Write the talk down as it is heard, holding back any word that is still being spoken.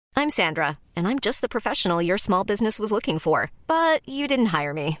I'm Sandra, and I'm just the professional your small business was looking for. But you didn't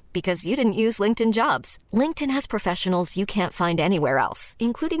hire me because you didn't use LinkedIn Jobs. LinkedIn has professionals you can't find anywhere else,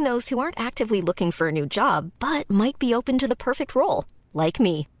 including those who aren't actively looking for a new job, but might be open to the perfect role, like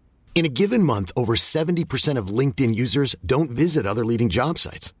me. In a given month, over 70% of LinkedIn users don't visit other leading job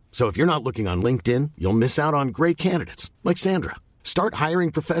sites. So if you're not looking on LinkedIn, you'll miss out on great candidates like Sandra. Start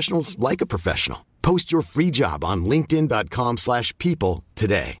hiring professionals like a professional. Post your free job on linkedin.com/people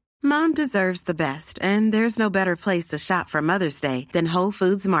today. Mom deserves the best, and there's no better place to shop for Mother's Day than Whole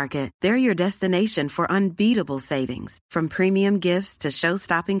Foods Market. They're your destination for unbeatable savings, from premium gifts to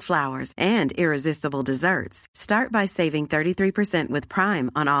show-stopping flowers and irresistible desserts. Start by saving 33% with Prime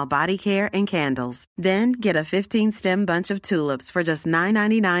on all body care and candles. Then get a 15-stem bunch of tulips for just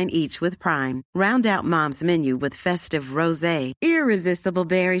 $9.99 each with Prime. Round out Mom's menu with festive rosé, irresistible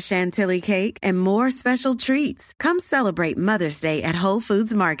berry chantilly cake, and more special treats. Come celebrate Mother's Day at Whole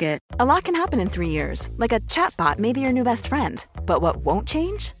Foods Market. A lot can happen in 3 years, like a chatbot may be your new best friend. But what won't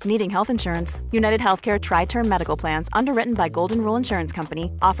change? Needing health insurance. United Healthcare Tri-Term Medical Plans, underwritten by Golden Rule Insurance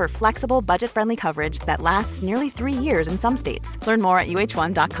Company, offer flexible, budget-friendly coverage that lasts nearly 3 years in some states. Learn more at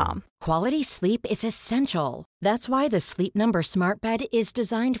uh1.com. Quality sleep is essential. That's why the Sleep Number Smart Bed is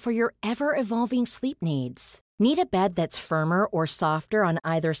designed for your ever-evolving sleep needs. Need a bed that's firmer or softer on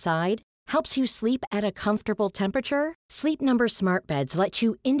either side? Helps you sleep at a comfortable temperature? Sleep Number Smart Beds let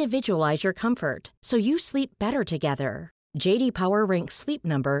you individualize your comfort, so you sleep better together. J.D. Power ranks Sleep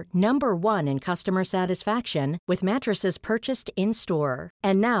Number number 1 in customer satisfaction with mattresses purchased in-store.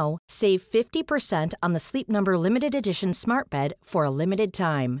 And now, save 50% on the Sleep Number Limited Edition Smart Bed for a limited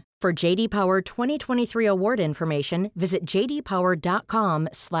time. For J.D. Power 2023 award information, visit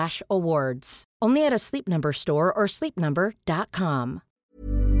jdpower.com/awards. Only at a Sleep Number store or sleepnumber.com.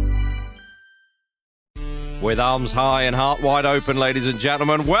 With arms high and heart wide open, ladies and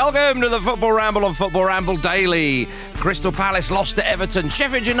gentlemen, welcome to the Football Ramble on Football Ramble Daily. Crystal Palace lost to Everton,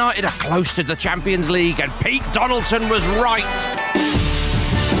 Sheffield United are close to the Champions League, and Pete Donaldson was right.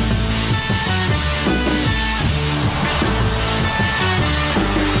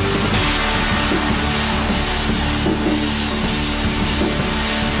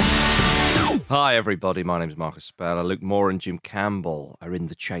 Hi, everybody. My name's Marcus Speller. Luke Moore and Jim Campbell are in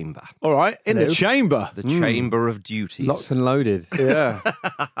the chamber. All right, in the chamber. The chamber of duties. Locked and loaded. Yeah.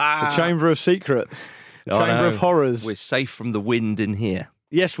 The chamber of secrets. The chamber of horrors. We're safe from the wind in here.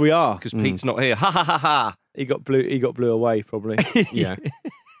 Yes, we are. Because Pete's not here. Ha ha ha ha. He got blew away, probably. Yeah.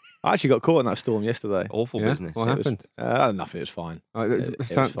 I actually got caught in that storm yesterday. Awful business. What happened? Nothing. It was fine. It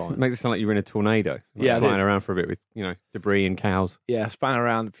was fine. Makes it sound like you were in a tornado. Flying around for a bit with debris and cows. Yeah, span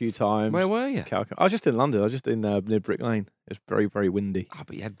around a few times. Where were you? I was just in London. I was just in near Brick Lane. It was very, very windy. Oh,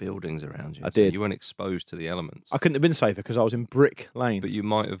 but you had buildings around you. I did. You weren't exposed to the elements. I couldn't have been safer because I was in Brick Lane. But you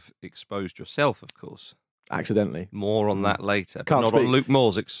might have exposed yourself, of course. Accidentally. More on that later. Can't not speak. on Luke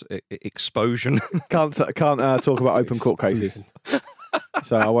Moore's exposure. Can't talk about open court cases.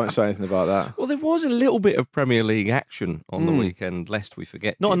 So I won't say anything about that. Well, there was a little bit of Premier League action on the weekend, lest we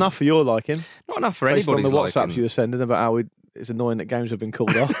forget. Not enough for your liking. Not enough for Based anybody's on the WhatsApps liking. you were sending about how it's annoying that games have been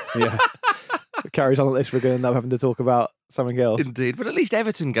called off. Yeah. It carries on like this, we're going to end up having to talk about something else. Indeed, but at least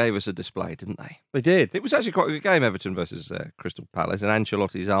Everton gave us a display, didn't they? They did. It was actually quite a good game, Everton versus Crystal Palace, and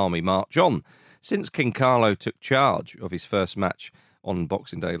Ancelotti's army marched on. Since King Carlo took charge of his first match on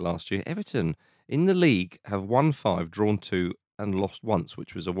Boxing Day last year, Everton in the league have won 5, drawn 2, and lost once,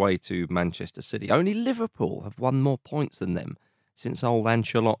 which was away to Manchester City. Only Liverpool have won more points than them since old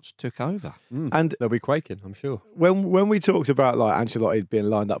Ancelotti took over. And they'll be quaking, I'm sure. When we talked about like Ancelotti being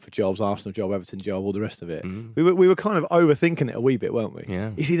lined up for jobs, Arsenal job, Everton job, all the rest of it, we were kind of overthinking it a wee bit, weren't we?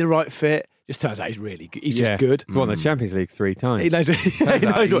 Yeah. Is he the right fit? Just turns out he's really good. He's just good. He's won the Champions League 3 times. He knows what he's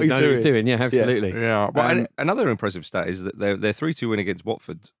doing. Yeah, absolutely. Yeah. Well, another impressive stat is that their 3-2 win against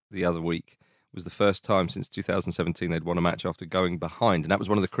Watford the other week was the first time since 2017 they'd won a match after going behind. And that was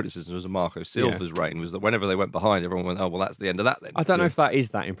one of the criticisms of Marco Silva's reign, was that whenever they went behind, everyone went, oh, well, that's the end of that then. I don't know if that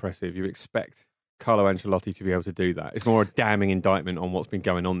is that impressive. You expect Carlo Ancelotti to be able to do that. It's more a damning indictment on what's been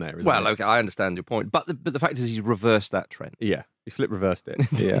going on there, isn't it? Okay, I understand your point. But the fact is he's reversed that trend. Yeah, he's reversed it.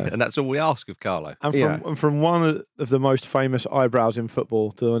 Yeah. And that's all we ask of Carlo. And from one of the most famous eyebrows in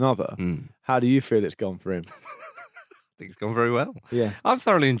football to another, how do you feel it's gone for him? I think it's gone very well. Yeah. I'm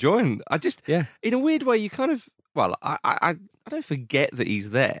thoroughly enjoying it. In a weird way, you kind of, I don't forget that he's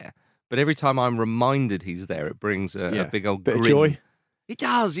there, but every time I'm reminded he's there, it brings a big old bit grin. of joy. It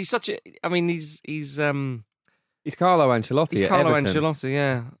does. He's such a, He's Carlo Ancelotti. He's Carlo Ancelotti,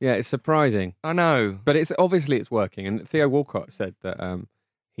 yeah. Yeah, it's surprising. I know. But it's obviously working. And Theo Walcott said that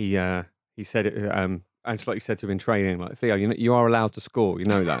he said it, Ancelotti said to him in training, like, Theo, you are allowed to score, you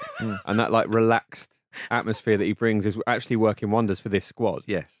know that. And that like relaxed atmosphere that he brings is actually working wonders for this squad.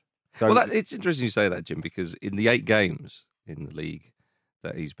 Yes. So, Well, it's interesting you say that, Jim, because in the 8 games in the league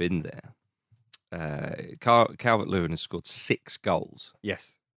that he's been there, Calvert-Lewin has scored 6 goals.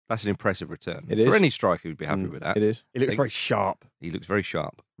 yes, That's an impressive return. It For is. any striker, who'd be happy with that. It is. he looks very sharp. He looks very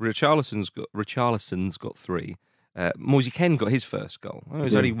sharp. Richarlison's got 3. Moise Kean got his first goal. I know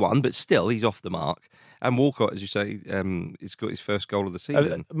it's only 1, but still, he's off the mark. And Walcott, as you say, he's got his first goal of the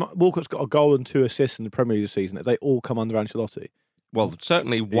season. Walcott's got a goal and 2 assists in the Premier League this season. They all come under Ancelotti. Well,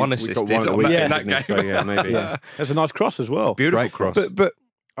 certainly one We assist got did one on week, that, in that didn't game. he? So, yeah, maybe. Yeah, there's a nice cross as well. Beautiful Great cross. But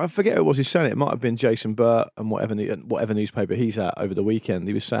I forget who it was who said it. It might have been Jason Burt and whatever newspaper he's at over the weekend.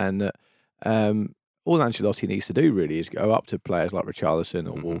 He was saying that all Ancelotti needs to do really is go up to players like Richarlison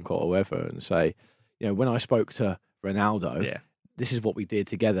or Walcott or whoever and say, when I spoke to Ronaldo, this is what we did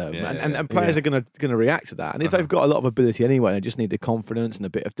together, and players are going to react to that. And if they've got a lot of ability anyway, they just need the confidence and a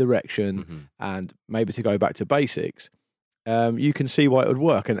bit of direction and maybe to go back to basics. You can see why it would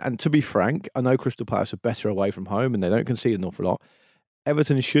work. And to be frank, I know Crystal Palace are better away from home and they don't concede an awful lot.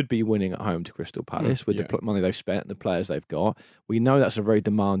 Everton should be winning at home to Crystal Palace with the money they've spent and the players they've got. We know that's a very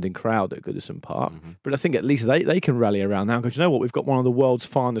demanding crowd at Goodison Park, but I think at least they can rally around now because you know what? We've got one of the world's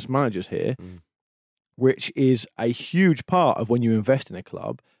finest managers here, which is a huge part of when you invest in a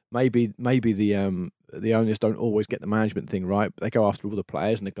club. Maybe the owners don't always get the management thing right, but they go after all the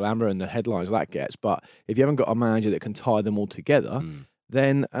players and the glamour and the headlines that gets. But if you haven't got a manager that can tie them all together,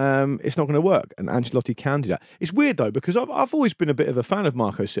 then it's not going to work. And Ancelotti can do that. It's weird though because I've always been a bit of a fan of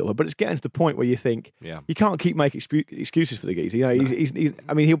Marco Silva, but it's getting to the point where you think you can't keep making excuses for the geezer. He's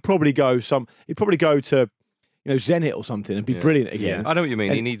I mean, he'll probably go to Zenit or something and be brilliant again. I know what you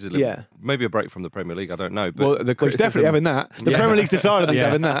mean. He needs a little, maybe a break from the Premier League. I don't know. But Well, he's definitely having that. The Premier League's decided he's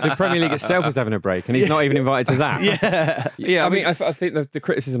having that. The Premier League itself is having a break, and he's not even invited to that. yeah, I mean, I think the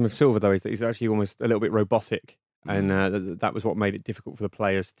criticism of Silva though is that he's actually almost a little bit robotic, and that was what made it difficult for the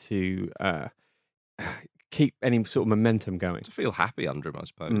players to keep any sort of momentum going. to feel happy under him, I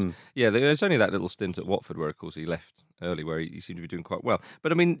suppose. Yeah, there's only that little stint at Watford where, of course, he left early, where he seemed to be doing quite well.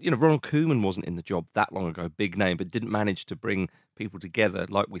 But I mean, Ronald Koeman wasn't in the job that long ago, big name, but didn't manage to bring people together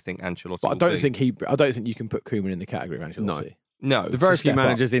like we think Ancelotti. But I don't think you can put Koeman in the category of Ancelotti. No, The very few step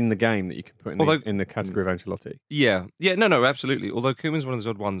managers in the game that you can put in the category of Ancelotti. Yeah, no, absolutely. Although Koeman's one of those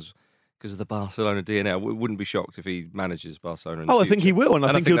odd ones because of the Barcelona DNA. I wouldn't be shocked if he manages Barcelona in the I think he future. will, and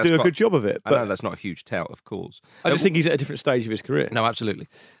I think he'll do a good job of it. I know But that's not a huge tout, of course. I just think he's at a different stage of his career. No, absolutely.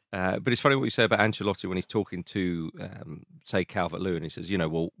 But it's funny what you say about Ancelotti when he's talking to, say, Calvert-Lewin. He says,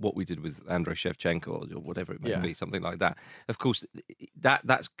 well, what we did with Andrei Shevchenko or whatever it may be, something like that. Of course,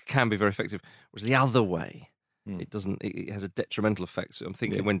 that can be very effective. Whereas the other way, it doesn't. It has a detrimental effect. So I'm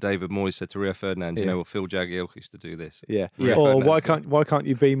thinking when David Moyes said to Rio Ferdinand, Phil Jagielka used to do this. Yeah. Rio Or Ferdinand's why can't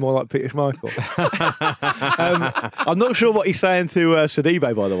you be more like Peter Schmeichel? I'm not sure what he's saying to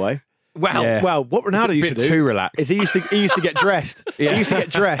Sidibe, by the way. Well, what Ronaldo used to do too relaxed. is he used to get dressed. He used to get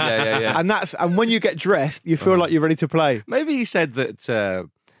dressed. And when you get dressed, you feel like you're ready to play. Maybe he said that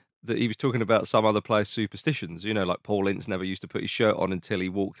he was talking about some other players' superstitions, like Paul Ince never used to put his shirt on until he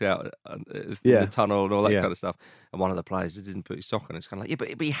walked out in the tunnel and all that kind of stuff. And one of the players didn't put his sock on. It's kind of like,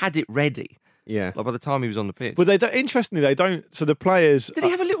 but he had it ready. Yeah. Like by the time he was on the pitch. But interestingly, they don't. So the players. Did he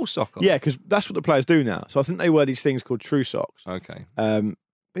have a little sock on? Yeah, because that's what the players do now. So I think they wear these things called true socks. Okay.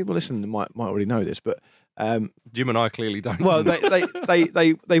 People listening might already know this, but Jim and I clearly don't. well,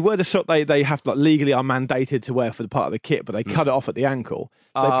 they wear the sock they have to, legally are mandated to wear for the part of the kit, but they cut it off at the ankle.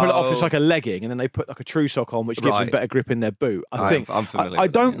 So they pull it off. It's like a legging, and then they put like a true sock on, which gives them better grip in their boot. I think I'm familiar. I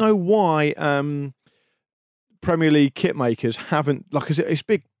with don't that, know why Premier League kit makers haven't it's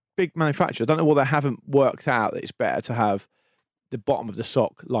big manufacturers. I don't know why they haven't worked out that it's better to have the bottom of the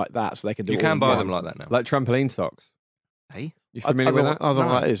sock like that, so they can do. You it all can in buy one. them like that now. Like trampoline socks. Hey, You familiar with that? I don't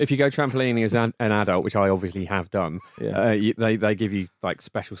know what that is. If you go trampolining as an adult, which I obviously have done, they give you like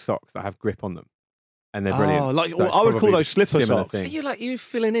special socks that have grip on them, and they're brilliant. Oh, So it's I would call probably those slipper similar socks. thing. are you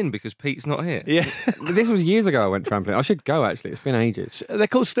filling in because Pete's not here? Yeah, This was years ago. I went trampolining. I should go actually. It's been ages. they're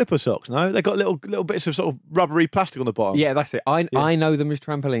called slipper socks. No, they've got little bits of sort of rubbery plastic on the bottom. Yeah, that's it. I know them as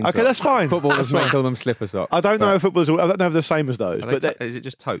trampoline. Okay, socks. that's fine. Footballers may call them slipper socks. I don't know if footballers. I don't know if they're the same as those. Are But is it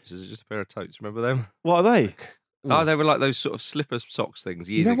just totes? Is it just a pair of totes? Remember them? what are they? Oh, they were like those sort of slipper socks things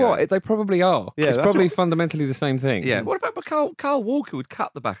years You know ago. what? They probably are. Yeah, it's that's probably fundamentally the same thing. Yeah. What about Carl Walker would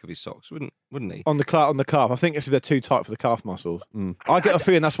cut the back of his socks, wouldn't he? On the calf. I think it's if they're too tight for the calf muscles. I get a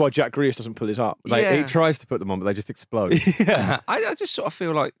feeling that's why Jack Grealish doesn't pull his up. He tries to put them on, but they just explode. I just sort of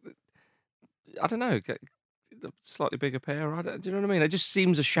feel like, I don't know, a slightly bigger pair. Do you know what I mean? It just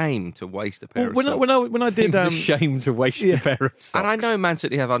seems a shame to waste a pair of when socks. I did, It's a shame to waste a pair of socks. And I know Man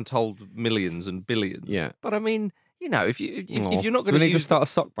City have untold millions and billions. Yeah. But I mean, you know, if you're not Do going we to need to start a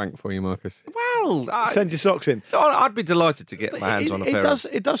sock bank for you, Marcus? well, send your socks in. I'd be delighted to get my hands on a pair of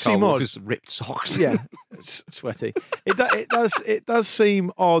It does Carl seem odd. Walker's ripped socks. Yeah, sweaty. It does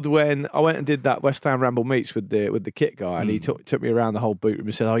seem odd when I went and did that West Ham Ramble Meets with the kit guy, and he took me around the whole boot room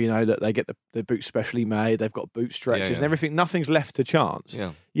and said, "Oh, you know, that they get the boots specially made. They've got boot stretches and everything. Nothing's left to chance.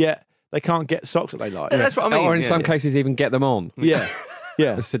 Yeah. Yet they can't get socks that they like. That's what I mean. Or in some cases, even get them on. Yeah,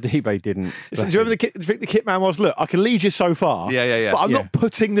 yeah. As Sidibe didn't. Do you remember the kit man was? Look, I can lead you so far. Yeah. But I'm not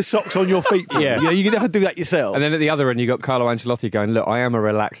putting the socks on your feet. For Yeah. you. You can never do that yourself. And then at the other end, you got Carlo Ancelotti going, "Look, I am a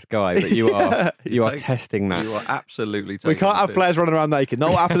relaxed guy, but you are testing that." You are absolutely. We can't have players running around naked.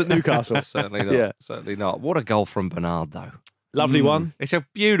 Not what happened at Newcastle. Certainly not. Yeah. Certainly not. What a goal from Bernard, though. Lovely one. It's a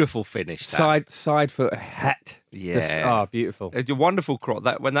beautiful finish. That. Side foot hat. Yeah. Beautiful. It's a wonderful cross.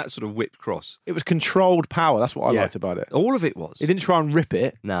 When that sort of whipped cross. It was controlled power. That's what I liked about it. All of it was. He didn't try and rip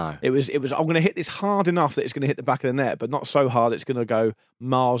it. No. It was. I'm going to hit this hard enough that it's going to hit the back of the net, but not so hard it's going to go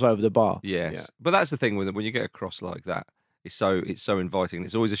miles over the bar. Yes. Yeah. But that's the thing when you get a cross like that. It's so inviting.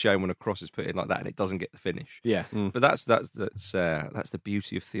 It's always a shame when a cross is put in like that and it doesn't get the finish. Yeah. But that's the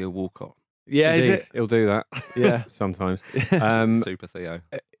beauty of Theo Walcott. Yeah, is Indeed. it? He'll do that. Yeah. Sometimes. Super Theo.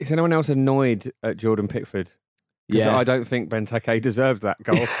 Is anyone else annoyed at Jordan Pickford? 'Cause Yeah. I don't think Benteke deserved that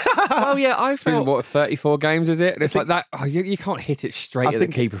goal. Oh yeah, I It's been, felt. what, 34 games, is it? And it's like that. Oh, you can't hit it straight I at the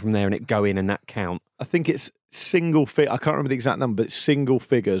think- keeper from there and it go in and that count. I think it's single I can't remember the exact number, but it's single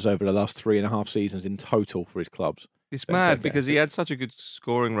figures over the last 3.5 seasons in total for his clubs. It's Benteke. mad because he had such a good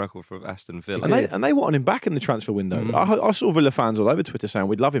scoring record for Aston Villa. And they wanted him back in the transfer window. I saw Villa fans all over Twitter saying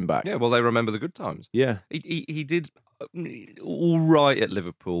we'd love him back. Yeah, well, they remember the good times. Yeah. He did all right at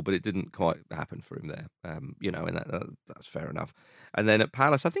Liverpool, but it didn't quite happen for him there. And that's fair enough. And then at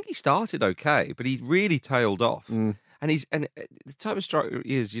Palace, I think he started okay, but he really tailed off. And the type of striker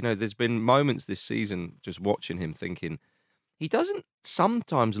he is, there's been moments this season just watching him thinking he doesn't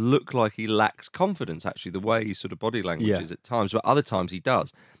sometimes look like he lacks confidence. Actually, the way his sort of body language is at times, but other times he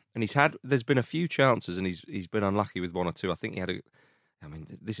does. And there's been a few chances, and he's been unlucky with one or two. I think he had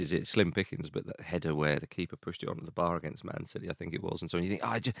this is it, slim pickings, but that header where the keeper pushed it onto the bar against Man City, I think it was. And so you think,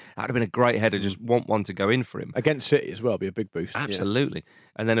 that would have been a great header, just want one to go in for him. Against City as well, be a big boost. Absolutely.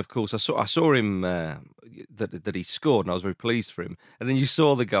 And then, of course, I saw him, that he scored, and I was very pleased for him. And then you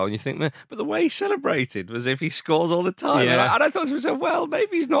saw the goal, and you think, man, but the way he celebrated was if he scores all the time. Yeah. And I thought to myself, well,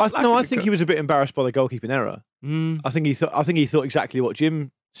 maybe he's not. I think he was a bit embarrassed by the goalkeeping error. I think he thought exactly what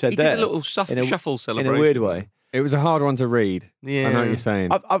Jim said He there. did a little shuffle celebration. In a weird way. It was a hard one to read. Yeah. I know what you're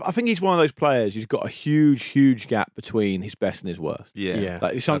saying. I think he's one of those players who's got a huge gap between his best and his worst. Yeah.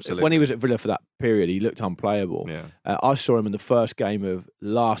 Like when he was at Villa for that period, he looked unplayable. Yeah. I saw him in the first game of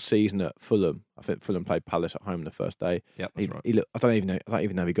last season at Fulham. I think Fulham played Palace at home the first day. Yep, that's right. He looked, I don't even know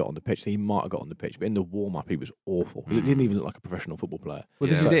if he got on the pitch. He might have got on the pitch, but in the warm up, he was awful. He didn't even look like a professional football player. Well,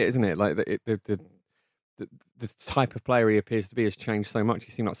 this is it, isn't it? Like the type of player he appears to be has changed so much.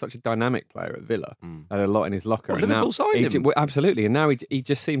 He seemed like such a dynamic player at Villa. Had a lot in his locker. Well, and Liverpool signed him. Absolutely. And now he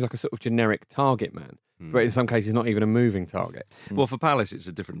just seems like a sort of generic target man. But in some cases, not even a moving target. Well, for Palace, it's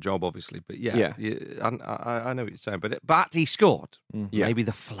a different job, obviously. But I know what you're saying. But he scored. Yeah. Maybe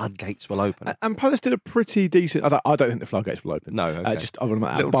the floodgates will open. And Palace did a pretty decent. I don't think the floodgates will open. No, okay. I want to make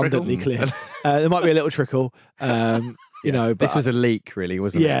that Little abundantly trickle? clear. There might be a little trickle. But This was a leak, really,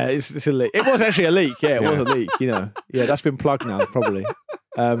 wasn't it? Yeah, it's a leak. It was actually a leak. Yeah, it was a leak. Yeah, that's been plugged now, probably.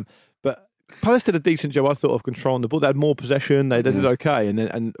 But Palace did a decent job, I thought, of controlling the ball. They had more possession. They did okay,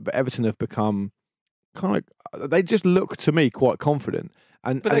 but Everton have become kind of. They just look to me quite confident.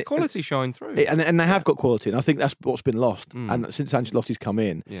 But their quality shine through. And they have got quality, and I think that's what's been lost. And since Ancelotti's come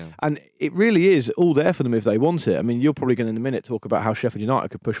in, Yeah. and it really is all there for them if they want it. I mean, you're probably going to in a minute talk about how Sheffield United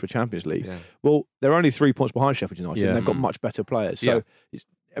could push for Champions League. Yeah. Well, they're only 3 points behind Sheffield United, Yeah. and they've got much better players. So,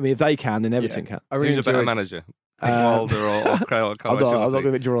 if they can, then Everton can. I really Who's a better enjoyed- manager? Wilder or Carlo I'm not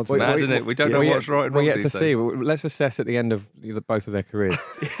going to draw on to Mad, that. isn't it? We don't know what's right and We're wrong yet these to days. see. Let's assess at the end of both of their careers.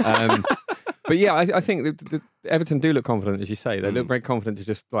 But yeah, I think the Everton do look confident, as you say. They look very confident to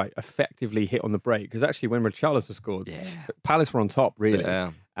just like effectively hit on the break. Because actually, when Richarlison scored, Palace were on top, really.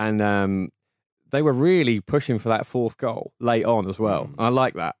 Yeah. And they were really pushing for that fourth goal late on as well. I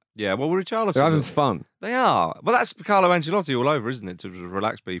like that. Yeah, well, Richarlison. They're having fun. They are. Well, that's Carlo Ancelotti all over, isn't it? To just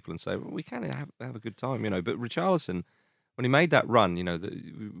relax people and say, well, we can have a good time, But Richarlison, when he made that run,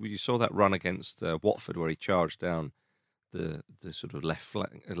 you saw that run against Watford where he charged down the sort of left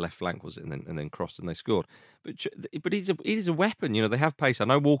flank was it, and then crossed and they scored. But he's a weapon. You know, they have pace. I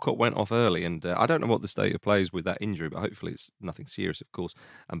know Walcott went off early, and I don't know what the state of play is with that injury, but hopefully it's nothing serious, of course.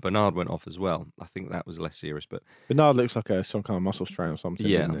 And Bernard went off as well. I think that was less serious. But Bernard looks like some kind of muscle strain or something.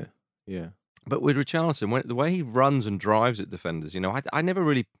 Yeah. Doesn't it? Yeah. But with Richarlison, the way he runs and drives at defenders, you know, I never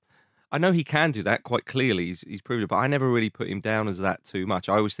really. I know he can do that quite clearly. He's proved it, but I never really put him down as that too much.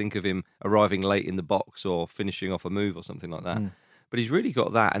 I always think of him arriving late in the box or finishing off a move or something like that. Mm. But he's really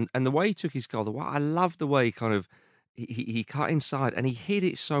got that, and the way he took his goal, I love the way he cut inside and he hit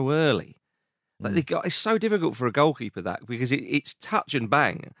it so early. Like it's so difficult for a goalkeeper because it's touch and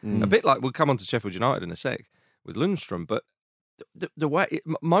bang. A bit like we'll come on to Sheffield United in a sec with Lundstrom, but the way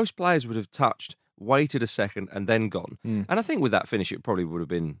most players would have touched, waited a second, and then gone. And I think with that finish, it probably would have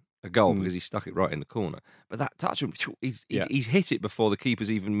been a goal because he stuck it right in the corner. But that touch, he's hit it before the keeper's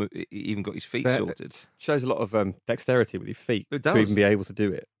even got his feet sorted. It shows a lot of dexterity with his feet to even be able to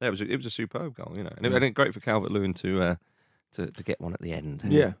do it. Yeah, it was a superb goal, you know, and it great for Calvert-Lewin to get one at the end.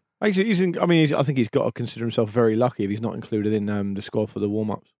 Yeah, I think he's got to consider himself very lucky if he's not included in the squad for the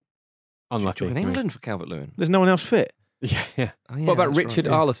warm-ups. Unlucky. In England for Calvert-Lewin. There's no one else fit. Yeah. Oh, yeah, what about Richard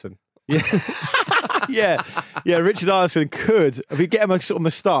Arlison? Yeah. yeah. Richard Arlison could, if you get him a sort of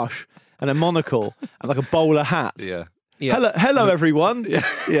moustache and a monocle and like a bowler hat. Yeah. Hello, everyone.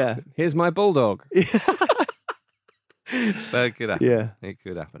 Yeah. Here's my bulldog. That could happen. Yeah. It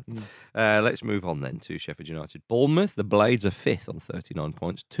could happen. Let's move on then to Sheffield United. Bournemouth, the Blades are 5th on 39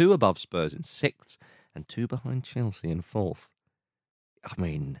 points, 2 above Spurs in 6th and 2 behind Chelsea in 4th. I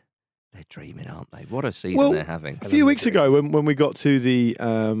mean, they're dreaming, aren't they? What a season they're having. A few weeks ago when we got to the...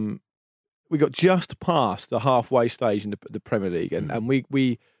 we got just past the halfway stage in the Premier League, and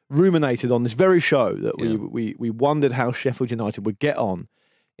we ruminated on this very show that we wondered how Sheffield United would get on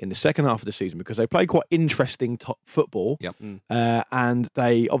in the second half of the season because they play quite interesting football, and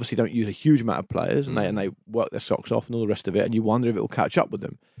they obviously don't use a huge amount of players, and they work their socks off and all the rest of it, and you wonder if it will catch up with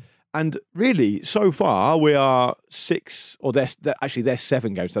them. And really, so far we are 6, or they're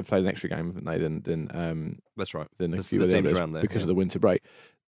 7 games. They've played an extra game, haven't they? That's right. Than a few the of the teams others around there because of the winter break.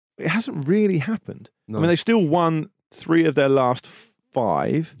 It hasn't really happened. No. I mean, they still won 3 of their last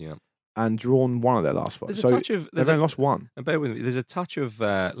 5 and drawn 1 of their last 5. There's so a touch of, they've only lost 1. And bear with me, there's a touch of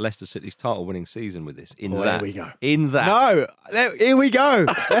Leicester City's title-winning season with this. There we go. No, here we go.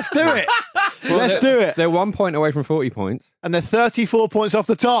 Let's do it. Let's do it. They're 1 point away from 40 points. And they're 34 points off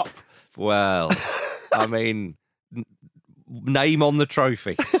the top. Well, I mean... Name on the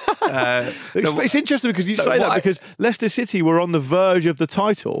trophy. It's interesting because you say that because Leicester City were on the verge of the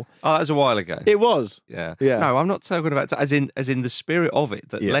title. Oh, that was a while ago. It was. Yeah. No, I'm not talking about as in the spirit of it.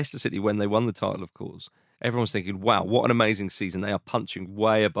 That Leicester City, when they won the title, of course, everyone's thinking, "Wow, what an amazing season! They are punching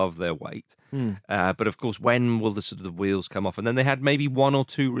way above their weight." But of course, when will the sort of the wheels come off? And then they had maybe 1 or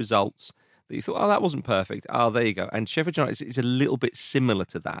 2 results that you thought, "Oh, that wasn't perfect." Oh, there you go. And Sheffield United is a little bit similar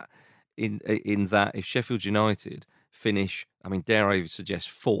to that in that if Sheffield United finish, I mean, dare I suggest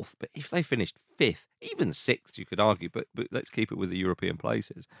 4th, but if they finished 5th, even 6th, you could argue, but let's keep it with the European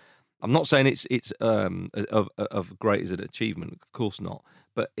places. I'm not saying it's of great as an achievement, of course not,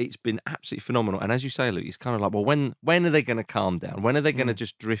 but it's been absolutely phenomenal. And as you say, Luke, it's kind of like, well, when are they going to calm down? When are they going to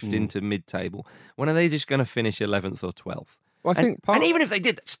just drift into mid-table? When are they just going to finish 11th or 12th? Well, and even if they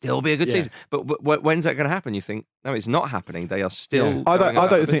did, that'd still be a good season. But when's that going to happen? You think, no, it's not happening. They are still. I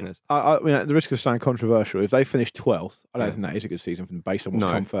don't think. I mean, at the risk of sounding controversial, if they finish 12th, I don't think that is a good season for them based on what's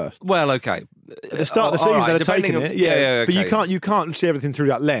come first. Well, okay. At the start of the season, they're taking it. Yeah, okay. But you can't see everything through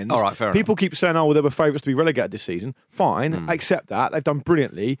that lens. All right, fair enough. People keep saying, "Oh, well, they were favourites to be relegated this season." Fine, I accept that. They've done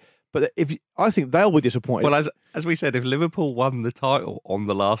brilliantly. But I think they'll be disappointed. Well, as we said, if Liverpool won the title on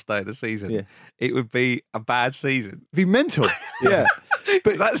the last day of the season, it would be a bad season. It'd be mental. Yeah.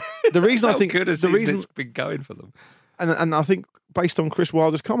 But that's the reason I think good as it's been going for them. And I think based on Chris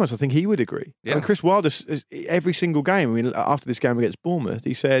Wilder's comments, I think he would agree. Yeah. I mean, Chris Wilder, every single game, I mean, after this game against Bournemouth,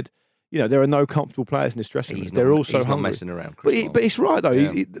 he said, you know, there are no comfortable players in this dressing room. They're all so hungry. He's not messing around, but it's right, though.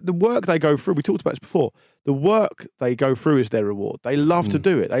 Yeah. The work they go through, we talked about this before, the work they go through is their reward. They love to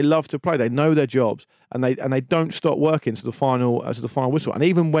do it. They love to play. They know their jobs, and they don't stop working to the final whistle. And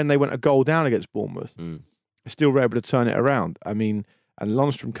even when they went a goal down against Bournemouth, they still were able to turn it around. I mean, and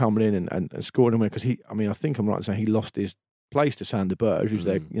Lundstrom coming in and scoring a win, because I think I'm right in saying he lost his place to Sander Berge, who's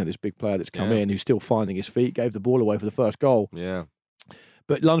this big player that's come in, who's still finding his feet, gave the ball away for the first goal. Yeah.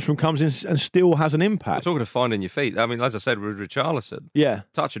 But Lundstrom comes in and still has an impact. We're talking of finding your feet. I mean, as I said, with Richarlison,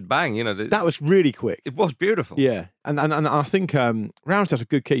 touch and bang. You know, that was really quick. It was beautiful. Yeah, and I think Ramsdale's a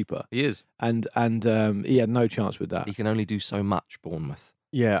good keeper. He is, and he had no chance with that. He can only do so much, Bournemouth.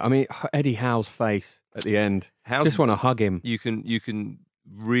 Yeah, I mean, Eddie Howe's face at the end. How's- Just want to hug him. You can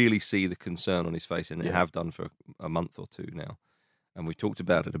really see the concern on his face, and they Yeah. have done for a month or two now. And we've talked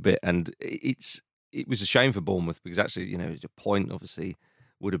about it a bit. And it was a shame for Bournemouth because actually, the point obviously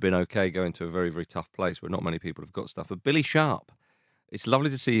would have been okay going to a very, very tough place where not many people have got stuff. But Billy Sharp, it's lovely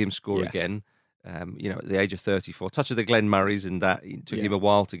to see him score Yes. again. At the age of 34, touch of the Glenn Murrays, and that it took him a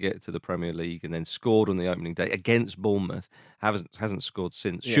while to get to the Premier League, and then scored on the opening day against Bournemouth. Hasn't scored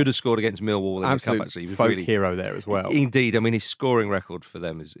since. Yeah. Should have scored against Millwall in the Absolute cup. Actually, he was folk really hero there as well. Indeed, I mean his scoring record for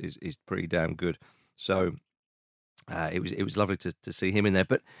them is pretty damn good. So it was lovely to see him in there.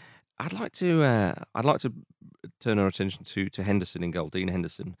 But I'd like to turn our attention to Henderson in goal, Dean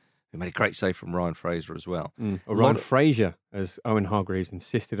Henderson, who made a great save from Ryan Fraser as well. Or Ryan Fraser, as Owen Hargreaves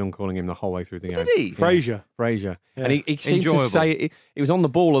insisted on calling him the whole way through the game. Did he? Fraser. Fraser. Yeah. And he seemed Enjoyable. to say he was on the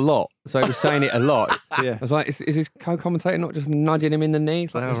ball a lot, so he was saying it a lot. Yeah. I was like, is his co-commentator not just nudging him in the knee?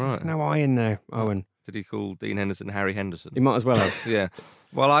 Like, Oh, there's right. no eye in there, Owen. Did he call Dean Henderson Harry Henderson? He might as well have. Yeah.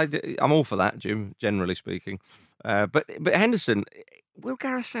 Well, I'm all for that, Jim, generally speaking. But Henderson, will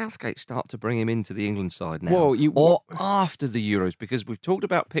Gareth Southgate start to bring him into the England side now? Well, or after the Euros? Because we've talked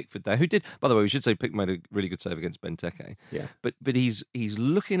about Pickford there, who did, by the way, we should say Pick made a really good save against Benteke. Yeah. But he's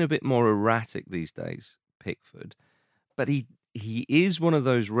looking a bit more erratic these days, Pickford. But he is one of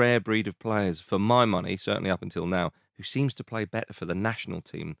those rare breed of players, for my money, certainly up until now, who seems to play better for the national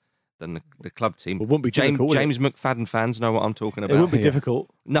team than the club team. Well, it wouldn't be difficult, would it? James McFadden fans know what I'm talking It about. wouldn't be Yeah.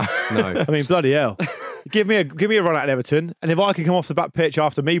 difficult. No. No. I mean, bloody hell. Give me a run at Everton, and if I can come off the back pitch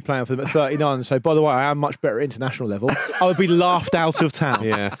after me playing for them at 39 and say, by the way, I am much better at international level, I would be laughed out of town.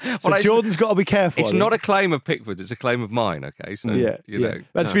 Yeah. So Well, Jordan's got to be careful. It's not a claim of Pickford, it's a claim of mine, okay? So, Yeah, you know.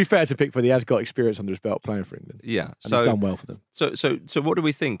 But to be fair to Pickford, he has got experience under his belt playing for England. Yeah. And he's done well for them. So what do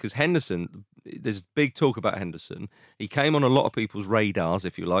we think? Because Henderson, there's big talk about Henderson. He came on a lot of people's radars,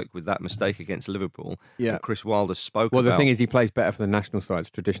 if you like, with that mistake against Liverpool. Yeah. that Chris Wilder spoke Well, about. the thing is, he plays better for the national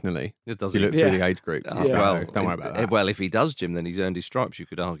sides traditionally. It does. If you look Yeah. through the age group. Oh, So well, don't worry about that. Well, if he does, Jim, then he's earned his stripes. You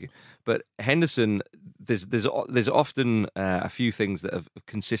could argue, but Henderson, there's often a few things that have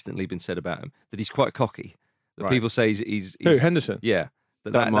consistently been said about him. That he's quite cocky. That Right. people say he's Who, Henderson? yeah.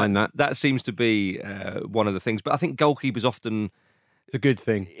 Don't mind that. That seems to be one of the things. But I think goalkeepers often. It's a good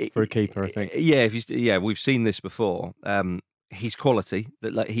thing for a keeper, I think. Yeah, we've seen this before. His quality,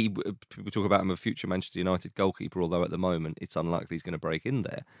 that people talk about him as a future Manchester United goalkeeper, although at the moment it's unlikely he's going to break in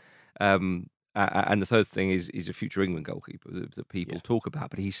there. And the third thing is a future England goalkeeper that people talk about,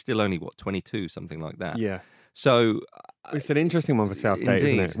 but he's still only 22, something like that. Yeah. So It's an interesting one for Southgate, isn't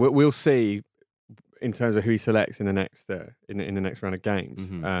Indeed. it? We'll see in terms of who he selects in the next in the next round of games,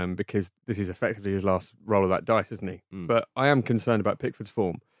 Mhm. because this is effectively his last roll of that dice, isn't he? Mm. But I am concerned about Pickford's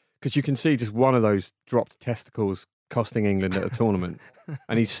form because you can see just one of those dropped testicles costing England at a tournament,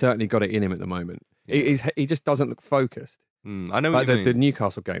 and he's certainly got it in him at the moment. He just doesn't look focused. I know Like what you the mean.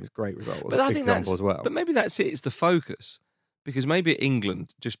 Newcastle game is a great result. But I big think example that's as well. But maybe that's it. It's the focus, because maybe at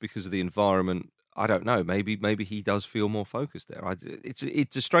England, just because of the environment, I don't know. Maybe he does feel more focused there.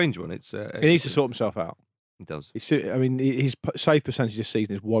 It's a strange one. It's He needs to sort himself out. He does. His save percentage this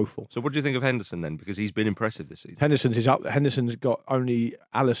season is woeful. So what do you think of Henderson then? Because he's been impressive this season. Henderson's got only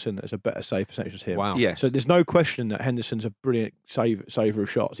Alisson as a better save percentage as him. Wow. Yes. So there's no question that Henderson's a brilliant saver of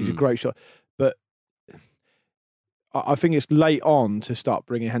shots. He's a great shot, but I think it's late on to start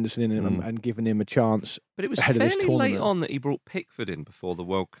bringing Henderson in and giving him a chance. But it was ahead of this fairly late tournament. on that he brought Pickford in before the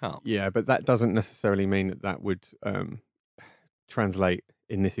World Cup. Yeah, but that doesn't necessarily mean that would translate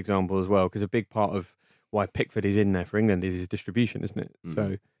in this example as well, because a big part of why Pickford is in there for England is his distribution, isn't it?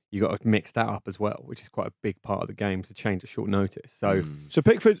 So you got to mix that up as well, which is quite a big part of the game to change at short notice. So So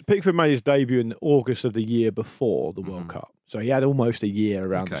Pickford made his debut in August of the year before the World Cup. So he had almost a year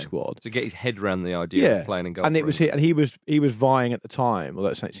around the squad. To get his head around the idea of playing in goal. and it for was England. he was vying at the time. Although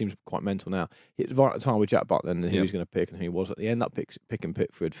it seems quite mental now. He was vying at the time with Jack Butland and who he was going to pick and who he wasn't. He ended up picking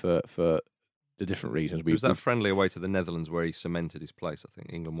Pickford for the different reasons. It was that friendly away to the Netherlands where he cemented his place. I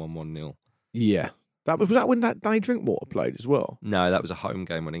think England won 1-0. Yeah, was that when that Danny Drinkwater played as well. No, that was a home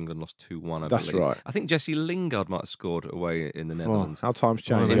game when England lost 2-1. That's believe. right. I think Jesse Lingard might have scored away in the Oh, Netherlands. how times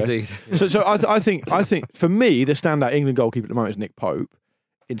change. eh? Indeed. So I think for me the standout England goalkeeper at the moment is Nick Pope.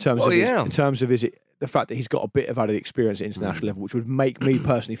 In terms of the fact that he's got a bit of added experience at international level, which would make me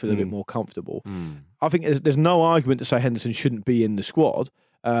personally feel a bit more comfortable. I think there's no argument to say Henderson shouldn't be in the squad.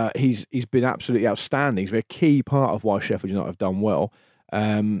 He's been absolutely outstanding. He's been a key part of why Sheffield United have done well.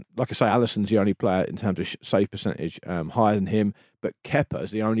 Like I say, Alisson's the only player in terms of save percentage higher than him, but Kepa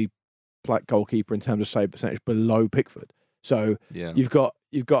is the only goalkeeper in terms of save percentage below Pickford. So you've got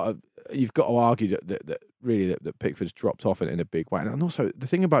to argue that Pickford's dropped off in a big way. And also the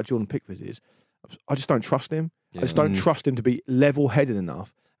thing about Jordan Pickford is, I just don't trust him. I just don't trust him to be level-headed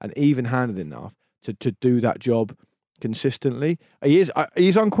enough and even-handed enough to do that job consistently. He is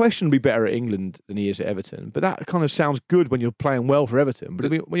unquestionably better at England than he is at Everton, but that kind of sounds good when you're playing well for Everton. But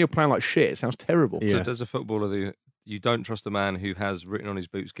when you're playing like shit, it sounds terrible. Yeah. So does a footballer you don't trust a man who has written on his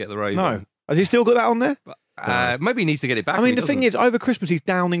boots, "Get the Raven"? No. Has he still got that on there? Maybe he needs to get it back. I mean, the thing is, over Christmas, he's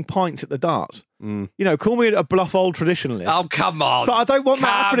downing pints at the darts. You know, call me a bluff old traditionalist. Oh, come on. But I don't want that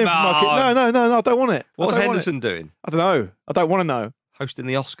happening for my kid. No, I don't want it. What's Henderson doing? I don't know. I don't want to know. Hosting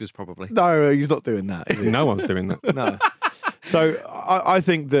the Oscars, probably. No, he's not doing that. No one's doing that. No. So I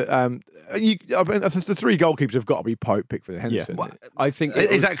think that the three goalkeepers have got to be Pope, Pickford, and Henderson. Yeah. I think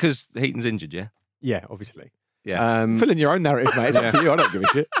is that because Heaton's injured? Yeah. Yeah, obviously. Yeah. Fill in your own narrative, mate. It's up to you. I don't give a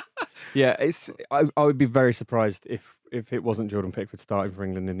shit. Yeah, I would be very surprised if it wasn't Jordan Pickford starting for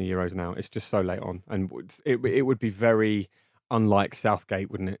England in the Euros now. It's just so late on, and it would be very unlike Southgate,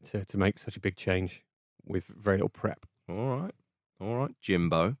 wouldn't it, to make such a big change with very little prep. All right,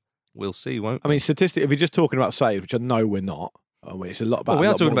 Jimbo. We'll see, won't we? I mean, statistically, if you're just talking about saves, which I know we're not, it's a lot about. Well, we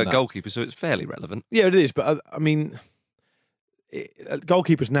are talking about goalkeepers, so it's fairly relevant. Yeah, it is. But I mean,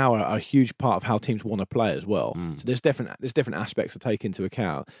 goalkeepers now are a huge part of how teams want to play as well. So there's different aspects to take into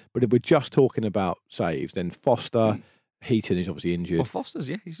account. But if we're just talking about saves, then Foster, Heaton is obviously injured. Well, Foster's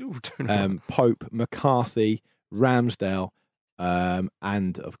he's all doing Pope, McCarthy, Ramsdale,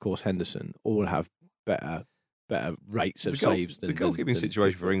 and of course Henderson all have better rates of saves. The goalkeeping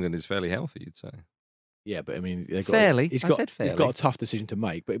situation for England is fairly healthy, you'd say. Yeah, but I mean, He's got a tough decision to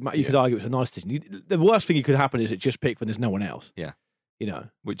make. But you could argue it's a nice decision. The worst thing that could happen is it just picked when there's no one else. Yeah, you know,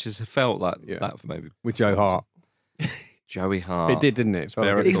 which has felt like that for maybe with Joe Hart. Joey Hart. It did, didn't it?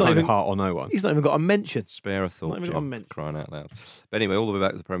 He's not even Hart or no one. He's not even got a mention. Spare a thought. Not even got a mention. Crying out loud. But anyway, all the way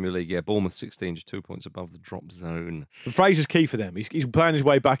back to the Premier League. Yeah, Bournemouth 16, just 2 points above the drop zone. And Fraser's key for them. He's playing his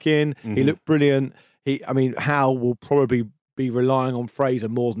way back in. He looked brilliant. Howe will probably be relying on Fraser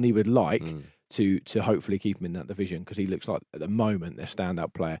more than he would like to hopefully keep him in that division, because he looks like at the moment their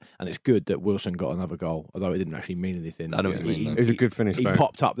standout player. And it's good that Wilson got another goal, although it didn't actually mean anything. I know what you mean. It was a good finish. He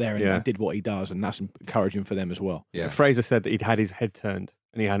popped up there and did what he does, and that's encouraging for them as well. Yeah. Fraser said that he'd had his head turned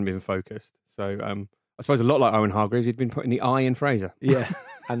and he hadn't been focused. So I suppose a lot like Owen Hargreaves, he'd been putting the eye in Fraser. Yeah,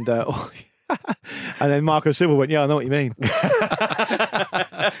 and and then Marco Silva went, "Yeah, I know what you mean."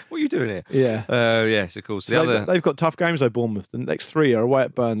 What are you doing here? Yeah. Yes, of course. So they've got tough games though, Bournemouth. The next three are away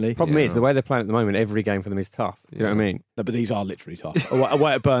at Burnley. Problem is, the way they're playing at the moment, every game for them is tough. You know what I mean? No, but these are literally tough.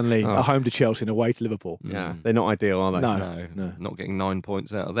 away at Burnley, at home to Chelsea, and away to Liverpool. Yeah, they're not ideal, are they? No. Not getting 9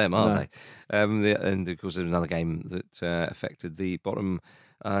 points out of them, are they? And of course, there's another game that affected the bottom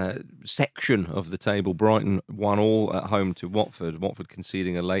section of the table. Brighton 1-1 at home to Watford. Watford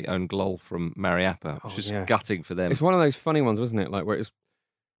conceding a late own goal from Mariappa, which was gutting for them. It's one of those funny ones, wasn't it? Like where it's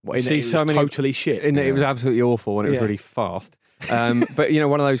totally shit. It was absolutely awful and it was really fast. But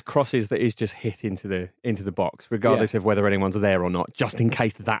one of those crosses that is just hit into the box, regardless of whether anyone's there or not, just in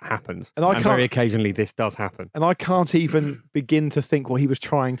case that happens. And very occasionally this does happen. And I can't even begin to think what he was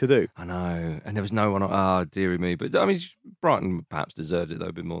trying to do. I know, and there was no one. Dearie me! But I mean, Brighton perhaps deserved it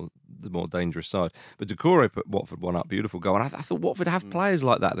though, the more dangerous side. But Doucouré put Watford one up, beautiful goal. And I thought Watford have players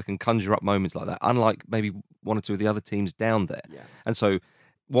like that can conjure up moments like that, unlike maybe one or two of the other teams down there. Yeah. And so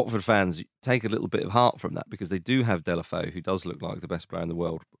Watford fans take a little bit of heart from that, because they do have Deulofeu, who does look like the best player in the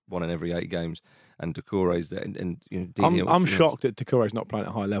world, 1 in every 8 games, and Doucouré's there. I'm shocked that Doucouré's not playing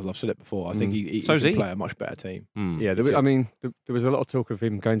at a high level. I've said it before. I think he can play a much better team. Yeah, there was a lot of talk of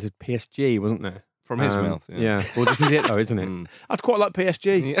him going to PSG, wasn't there? From his mouth. Yeah. Well, this is it though, isn't it? I'd quite like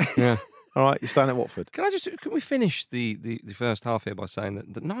PSG. Yeah. All right, you're staying at Watford. Can we finish the first half here by saying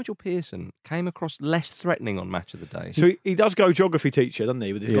that Nigel Pearson came across less threatening on Match of the Day? So he does go geography teacher, doesn't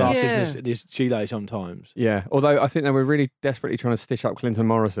he, with his glasses and his gilet sometimes. Yeah, although I think they were really desperately trying to stitch up Clinton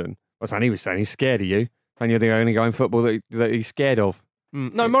Morrison. He was saying he's scared of you, and you're the only guy in football that he's scared of.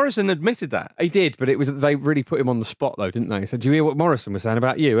 No, Morrison admitted that. He did, but they really put him on the spot, though, didn't they? So, did you hear what Morrison was saying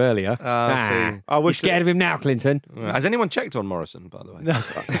about you earlier? You're scared of him now, Clinton. Has anyone checked on Morrison, by the way? No,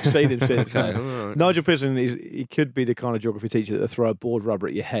 I've seen him since. Okay. Nigel Pearson, he could be the kind of geography teacher that will throw a board rubber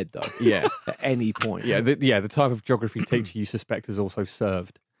at your head, though. Yeah. At any point. Yeah, the type of geography teacher you suspect has also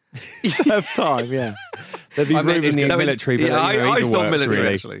served. Served time, yeah. I meant in the military, but I thought military,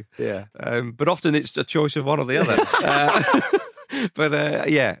 really. actually. Yeah. But often it's a choice of one or the other. But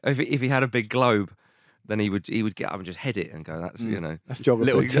if he had a big globe, then he would get up and just head it and go, that's that's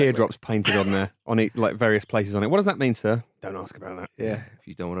geography. Little teardrops painted on there, on it, like various places on it. What does that mean, sir? Don't ask about that. Yeah. If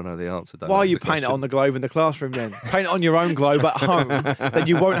you don't want to know the answer, why are you paint it on the globe in the classroom then? Paint it on your own globe at home, then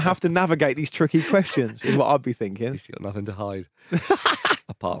you won't have to navigate these tricky questions, is what I'd be thinking. He's got nothing to hide.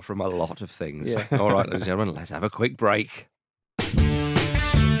 apart from a lot of things. Yeah. All right, ladies and gentlemen, let's have a quick break.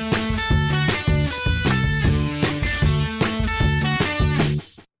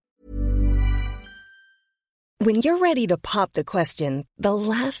 When you're ready to pop the question, the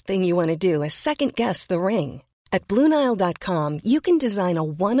last thing you want to do is second-guess the ring. At BlueNile.com, you can design a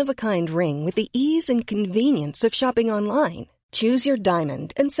one-of-a-kind ring with the ease and convenience of shopping online. Choose your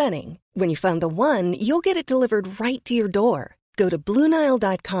diamond and setting. When you find the one, you'll get it delivered right to your door. Go to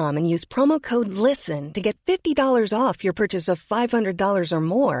BlueNile.com and use promo code LISTEN to get $50 off your purchase of $500 or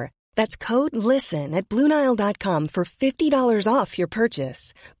more. That's code LISTEN at BlueNile.com for $50 off your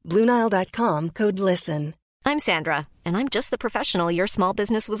purchase. BlueNile.com, code LISTEN. I'm Sandra, and I'm just the professional your small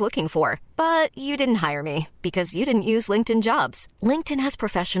business was looking for. But you didn't hire me because you didn't use LinkedIn Jobs. LinkedIn has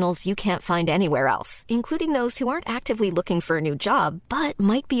professionals you can't find anywhere else, including those who aren't actively looking for a new job, but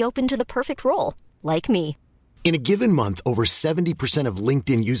might be open to the perfect role, like me. In a given month, over 70% of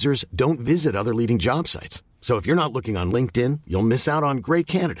LinkedIn users don't visit other leading job sites. So if you're not looking on LinkedIn, you'll miss out on great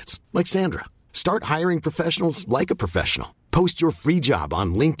candidates like Sandra. Start hiring professionals like a professional. Post your free job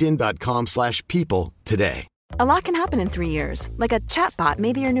on linkedin.com/people today. A lot can happen in 3 years, like a chatbot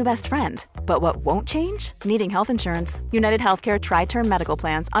may be your new best friend. But what won't change? Needing health insurance. United Healthcare Tri-Term Medical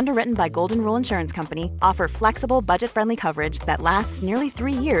Plans, underwritten by Golden Rule Insurance Company, offer flexible, budget-friendly coverage that lasts nearly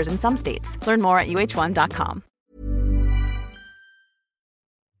 3 years in some states. Learn more at uh1.com.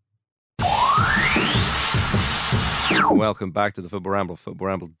 Welcome back to the Football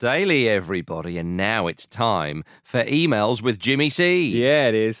Ramble Daily, everybody. And now it's time for emails with Jimmy C. Yeah,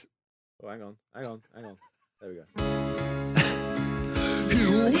 it is. Oh, hang on. There we go.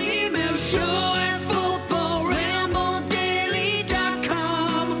 Email show at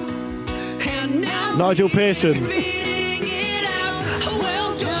footballrambledaily.com. And now Nigel Pearson. reading it out.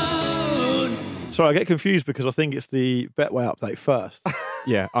 Well done. Sorry, I get confused because I think it's the Betway update first.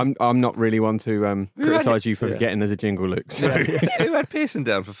 Yeah, I'm not really one to criticise you for forgetting there's a jingle, Luke. So. Who had Pearson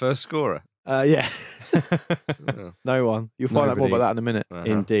down for first scorer? Yeah. No one. You'll find out more Nobody. about that in a minute.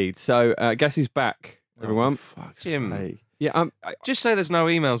 Indeed. So, guess who's back, everyone? Jim. Yeah, Just say there's no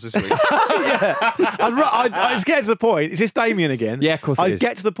emails this week. Yeah. I'd just get to the point. Is this Damien again? Yeah, of course it I'd is.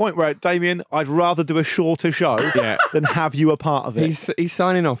 get to the point where, Damien, I'd rather do a shorter show than have you a part of it. he's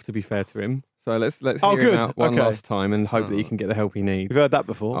signing off, to be fair to him. So let's hear Oh, him good. out one Okay. last time and hope that he can get the help he needs You've heard that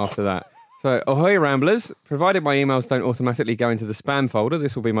before. after that. So, ahoy Ramblers, provided my emails don't automatically go into the spam folder,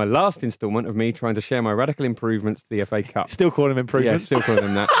 this will be my last instalment of me trying to share my radical improvements to the FA Cup. Still calling him Yeah, improvements. still calling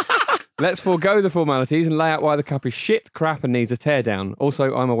them that. Let's forego the formalities and lay out why the cup is shit, crap, and needs a teardown.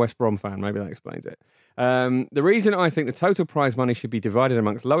 Also, I'm a West Brom fan. Maybe that explains it. The reason I think the total prize money should be divided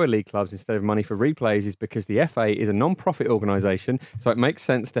amongst lower league clubs instead of money for replays is because the FA is a non-profit organisation, so it makes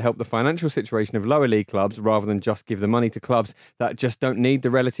sense to help the financial situation of lower league clubs rather than just give the money to clubs that just don't need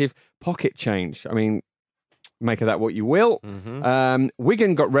the relative pocket change. I mean, make of that what you will.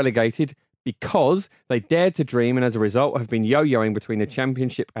 Wigan got relegated because they dared to dream and as a result have been yo-yoing between the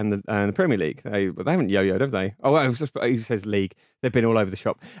Championship and the Premier League. They haven't yo-yoed, have they? Oh, he says league. They've been all over the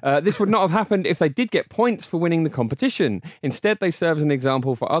shop. This would not have happened if they did get points for winning the competition. Instead, they serve as an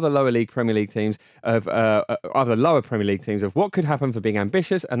example for other lower league Premier League teams of other lower Premier League teams of what could happen for being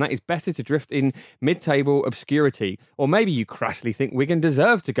ambitious, and that is better to drift in mid-table obscurity. Or maybe you crassly think Wigan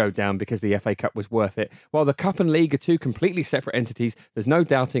deserved to go down because the FA Cup was worth it. While the Cup and League are two completely separate entities, there's no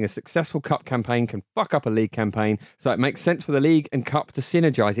doubting a successful Cup campaign can fuck up a League campaign, so it makes sense for the League and Cup to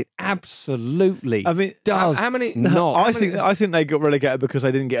synergise. It absolutely does. how many- not. I think they got relegated because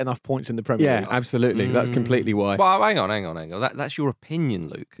they didn't get enough points in the Premier Yeah, League. absolutely. That's completely why. Well, hang on. That's your opinion,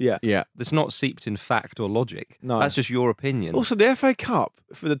 Luke. Yeah. Yeah. That's not seeped in fact or logic. No. That's just your opinion. Also, the FA Cup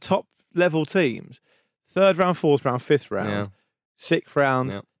for the top level teams, third round, fourth round, fifth round, Yeah. sixth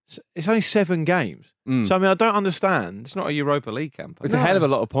round. Yeah. It's only 7 games. Mm. So I mean, I don't understand. It's not a Europa League campaign. It's a hell of a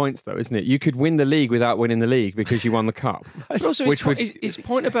lot of points, though, isn't it? You could win the league without winning the league because you won the cup. But also, Which his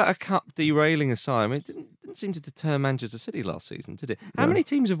point about a cup derailing aside, I mean, it didn't seem to deter Manchester City last season, did it? How many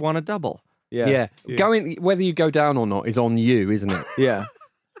teams have won a double? Yeah. Going whether you go down or not is on you, isn't it? Yeah.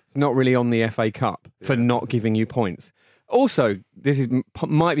 It's not really on the FA Cup for not giving you points. Also,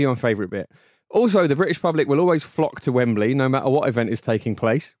 might be my favourite bit. Also, the British public will always flock to Wembley no matter what event is taking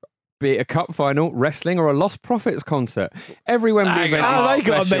place, be it a cup final, wrestling, or a Lost Profits concert. Every Wembley event is they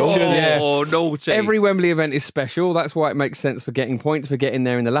got special. mentioned. Yeah. Oh, naughty. Every Wembley event is special. That's why it makes sense for getting points for getting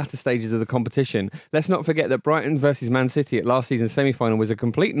there in the latter stages of the competition. Let's not forget that Brighton versus Man City at last season's semi-final was a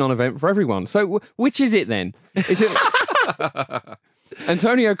complete non-event for everyone. So which is it then? Is it...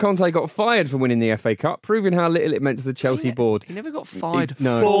 Antonio Conte got fired for winning the FA Cup, proving how little it meant to the Chelsea board. He never got fired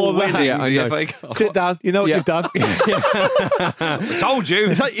No. for winning Yeah, I the know. FA Cup. Sit down. You know what Yeah. you've done. I told you.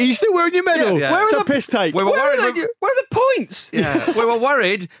 It's like, are you still wearing your medal? Yeah. Where It's are a the- piss take. We were Where worried. are the points? Yeah, we were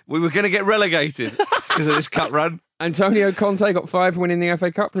worried we were going to get relegated because of this cup run. Antonio Conte got fired for winning the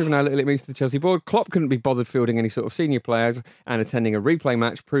FA Cup, proving how little it means to the Chelsea board. Klopp couldn't be bothered fielding any sort of senior players and attending a replay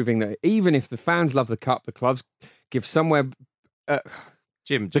match, proving that even if the fans love the cup, the clubs give somewhere...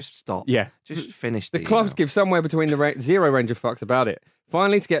 Jim, just stop. Yeah. Just finish The clubs email. give somewhere between the zero range of fucks about it.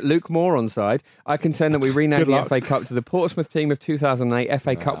 Finally, to get Luke Moore on side, I contend that we renamed Good the luck. FA Cup to the Portsmouth team of 2008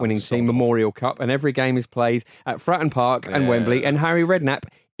 FA Cup winning sold team off. Memorial Cup, and every game is played at Fratton Park and Yeah. Wembley, and Harry Redknapp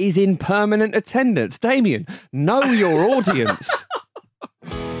is in permanent attendance. Damien, know your audience.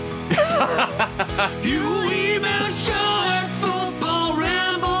 You email show at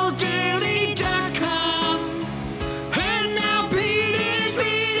footballrambledaily.com. And now Pete is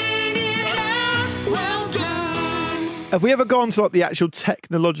reading it out. Well done. Have we ever gone to like the actual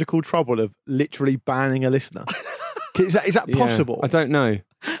technological trouble of literally banning a listener? Is that Yeah, possible? I don't know.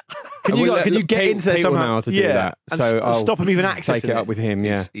 Can you get Pete- into there Pete will somehow? know how to do yeah, that, and so I'll stop him even accessing Take it up with him,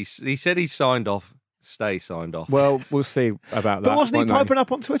 yeah. He said he signed off. Stay signed off. Well, we'll see about that. But wasn't he won't know. piping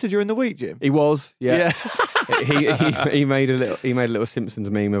up on Twitter during the week, Jim? He was, yeah. Yeah. he made a little Simpsons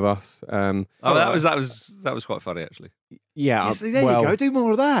meme of us. that was quite funny actually. Yeah, Yes, there well, you go. Do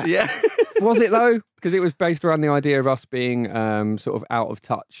more of that. Yeah. Was it though? Because it was based around the idea of us being sort of out of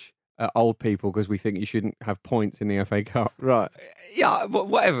touch old people because we think you shouldn't have points in the FA Cup. Right. Yeah,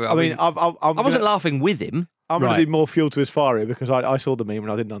 whatever. I mean, I wasn't laughing with him. I'm going Right. to do more fuel to his fire here because I saw the meme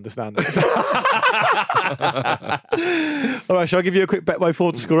and I didn't understand it. All right, shall I give you a quick Betway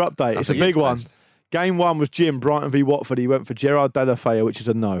Forward to score update? It's a big one. Game one was Jim, Brighton v Watford. He went for Gerard Deulofeu, which is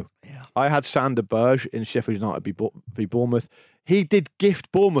a no. Yeah. I had Sander Berge in Sheffield United v Bournemouth. He did gift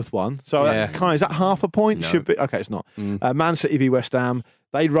Bournemouth one. So Yeah. is that half a point? No. Should be. Okay, it's not. Man City v West Ham.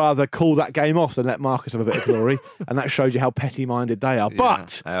 They'd rather call that game off than let Marcus have a bit of glory. And that shows you how petty-minded they are.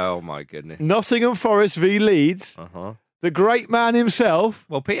 But Oh my goodness. Nottingham Forest v Leeds, Uh-huh. the great man himself,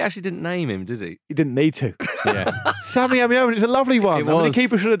 Well, Pete actually didn't name him, did he? he didn't need to. Yeah. Sammy Amione, it's a lovely one. It I mean, the was.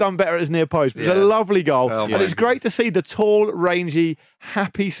 keeper should have done better at his near post, but it was a Yeah. lovely goal. Oh, and my it's great to see the tall, rangy,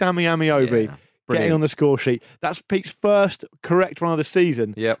 happy Sammy Amiobi getting brilliant. on the score sheet. That's Pete's first correct run of the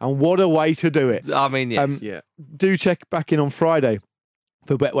season. Yep. And what a way to do it. I mean, yes. Yeah. Do check back in on Friday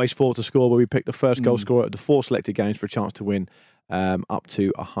for Betway's 4 to score, where we picked the first goal scorer of the 4 selected games for a chance to win up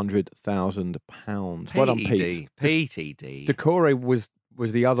to £100,000. Well done, Pete. PTD. Decore was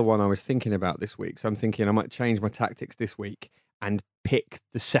the other one I was thinking about this week. So I'm thinking I might change my tactics this week and pick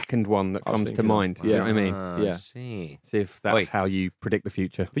the second one that I was comes to thinking mind. that. You know what I mean? Yeah. I see. See if that's Wait. how you predict the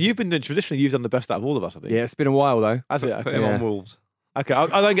future. But you've been doing, traditionally, you've done the best out of all of us, I think. Yeah, it's been a while though. Has it? Put Okay. him Yeah. on Wolves. Okay, I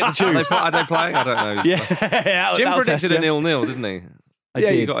don't get to Are choose. they playing? I don't know. Yeah. Jim that'll predicted test a you. 0-0, didn't he? I Yeah,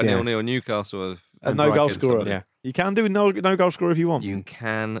 you You did, got a yeah. 0-0 Newcastle. A no goal Brighton, scorer. somebody. Yeah. You can do no goal scorer if you want. You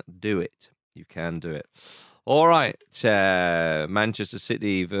can do it. You can do it. All right. Manchester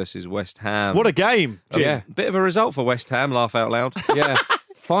City versus West Ham. What a game. Jim. Yeah. Bit of a result for West Ham, laugh out loud. Yeah.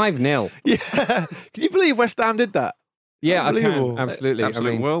 5-0. Yeah. Can you believe West Ham did that? Yeah, I Unbelievable. can. Absolutely. Absolute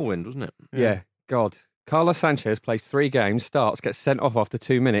I mean, whirlwind, wasn't it? yeah. God. Carlos Sanchez plays 3 games, starts, gets sent off after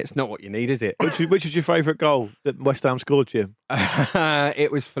 2 minutes. Not what you need, is it? Which was your favourite goal that West Ham scored, Jim?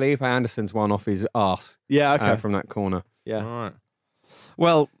 It was Felipe Anderson's one off his arse Yeah, okay. from that corner. yeah. All right.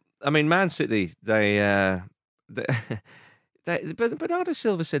 Well, I mean, Man City, but Bernardo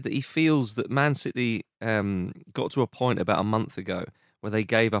Silva said that he feels that Man City got to a point about a month ago where they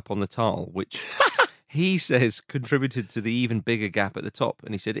gave up on the title, which he says contributed to the even bigger gap at the top.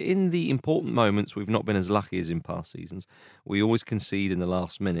 And he said, in the important moments, we've not been as lucky as in past seasons. We always concede in the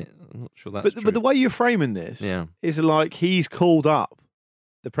last minute. I'm not sure that's true. But the way you're framing this Yeah. is like he's called up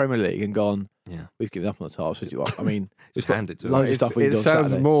the Premier League and gone, Yeah. we've given up on the title, so you I mean, Just we've got hand it to loads him. of stuff we It did on sounds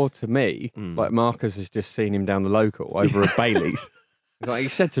Saturday. more to me Mm. like Marcus has just seen him down the local over at Bailey's. It's like he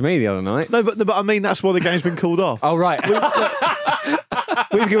said to me the other night. No, but I mean, that's why the game's been called off. Oh, right.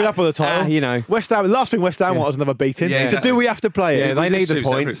 We've given up on the title. You know. West Ham, last thing West Ham want was another beating. Yeah. So do we have to play it? Yeah, they need the This suits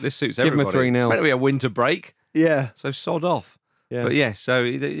points. This suits Give him a everybody. 3-0. It's meant to be a winter break, Yeah. so sod off. Yeah. But yeah, so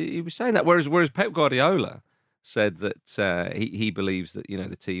he was saying that. Whereas Pep Guardiola said that he believes that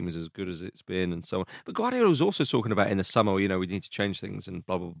the team is as good as it's been and so on. But Guardiola was also talking about in the summer, we need to change things and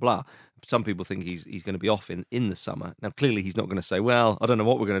blah blah blah. Some people think he's going to be off in the summer. Now clearly he's not going to say, well, I don't know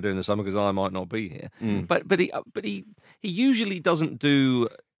what we're going to do in the summer because I might not be here. But he usually doesn't do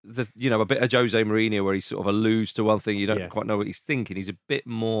a bit of Jose Mourinho where he sort of alludes to one thing, you don't quite know what he's thinking. He's a bit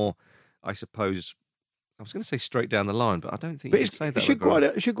more, I suppose, I was going to say straight down the line, but I don't think But you could say that. should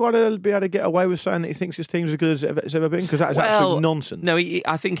Guardiola be able to get away with saying that he thinks his team's as good as it's ever been? Because that is absolute nonsense. No,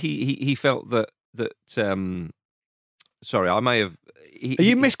 I think he felt that. Sorry, I may have. Are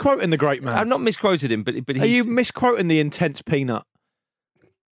you misquoting the great man? I've not misquoted him, but are you misquoting the intense peanut?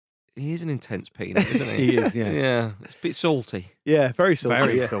 He is an intense peanut, isn't he? He is, yeah. Yeah, it's a bit salty. Yeah, very salty.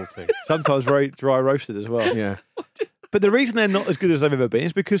 Very yeah. salty. Sometimes very dry roasted as well. Yeah. But the reason they're not as good as they've ever been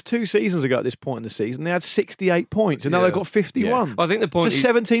is because 2 seasons ago at this point in the season, they had 68 points and now they've got 51. Yeah. Well, I think the point it's a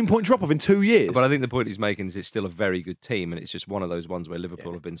 17-point drop off in 2 years. But I think the point he's making is it's still a very good team, and it's just one of those ones where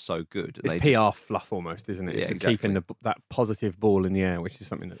Liverpool have been so good. And It's they PR fluff almost, isn't it? Yeah, It's exactly. keeping that positive ball in the air, which is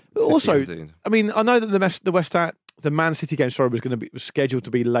something that. But also, indeed. I mean, I know that the Man City game, was scheduled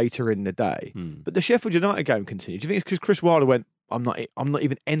to be later in the day, but the Sheffield United game continued. Do you think it's because Chris Wilder went, I'm not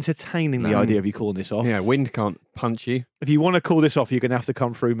even entertaining the idea of you calling this off. Yeah, wind can't punch you. If you want to call this off, you're going to have to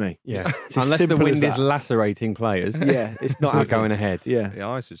come through me. Yeah, It's as unless the simple as wind is that. lacerating players. Yeah, it's not we're happening. going ahead. Yeah. Yeah,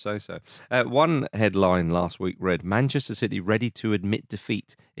 I should say so. One headline last week read, Manchester City ready to admit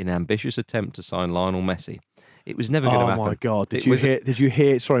defeat in ambitious attempt to sign Lionel Messi. It was never going to happen. Oh my God! Did It you was-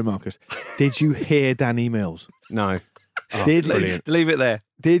 hear? Sorry, Marcus. Did you hear Danny Mills? No. Oh, Did brilliant. Leave it there.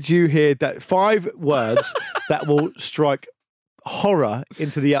 Did you hear that? 5 words that will strike horror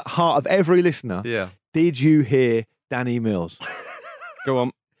into the heart of every listener. Yeah. Did you hear Danny Mills? Go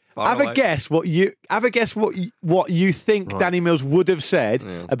on. Have a guess what you think Right. Danny Mills would have said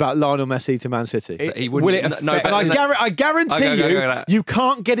about Lionel Messi to Man City. He wouldn't. Will it no affect- better And than I guarantee Okay, you, okay. you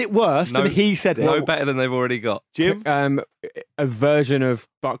can't get it worse No- than he said it. no better than they've already got. Jim, A version of,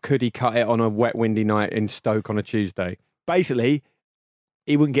 but could he cut it on a wet, windy night in Stoke on a Tuesday? basically,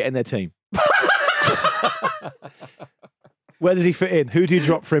 he wouldn't get in their team. Where does he fit in? Who do you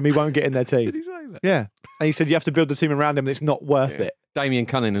drop for him? He won't get in their team. Did he say that? Yeah. And he said you have to build the team around him and it's not worth it. Damien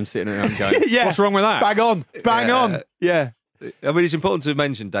Cunningham sitting around going, Yeah. what's wrong with that? Bang on. Bang Yeah. on. Yeah. I mean, it's important to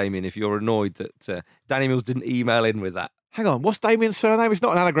mention, Damien, if you're annoyed that Danny Mills didn't email in with that. Hang on. What's Damien's surname? It's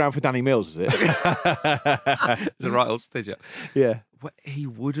not an anagram for Danny Mills, is it? It's a right old stitcher. Yeah. Well, he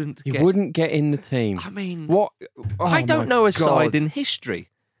wouldn't He get... wouldn't get in the team. I mean, What? Oh I don't my know a God. side in history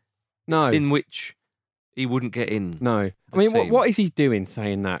No. in which he wouldn't get in. No. the I mean, team. what is he doing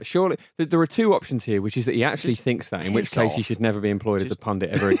saying that? Surely there are 2 options here, which is that he actually Just thinks that, in which piss case he off. should never be employed as a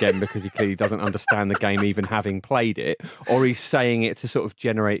pundit ever again because he clearly doesn't understand the game, even having played it, or he's saying it to sort of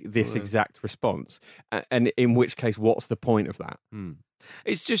generate this exact response. And in which case, what's the point of that?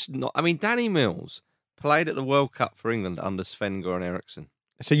 It's just not... I mean, Danny Mills played at the World Cup for England under Sven-Goran Eriksson.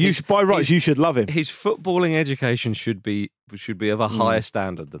 So you, by rights, you should love him. His footballing education should be of a higher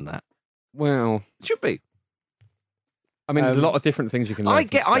standard than that. Well, It should be. I mean, there's a lot of different things you can learn. I from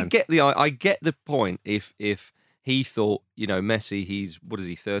get Sven. I get the point. If he thought, Messi, he's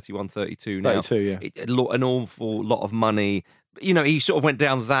 31, 32 now. 32, yeah. An awful lot of money. He sort of went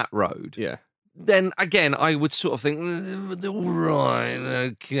down that road. Yeah. Then again, I would sort of think, all right,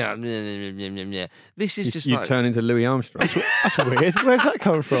 okay. This is just You like turn into Louis Armstrong. That's weird. Where's that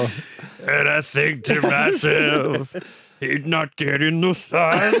coming from? And I think to myself, he'd not get in the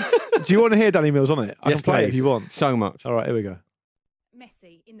sun. Do you want to hear Danny Mills on it? I Yes, can play it if please. you want. So much. All right, here we go.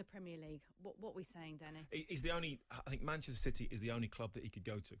 Messi in the Premier League. What are we saying, Danny? He's the only. I think Manchester City is the only club that he could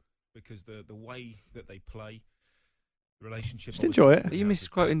go to because the way that they play, the relationship. Just enjoy it. Are you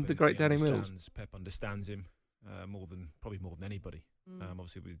misquoting the great Danny Mills? Pep understands him probably more than anybody.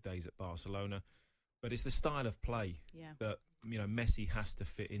 Obviously with his days at Barcelona, but it's the style of play that Messi has to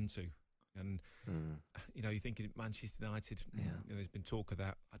fit into. And you think in Manchester United, there's been talk of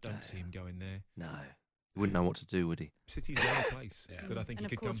that. I don't see him going there. No. He wouldn't know what to do, would he? City's the only place that I think And he of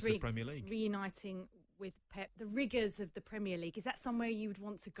could come course, to the Premier League. reuniting with Pep, the rigours of the Premier League. Is that somewhere you would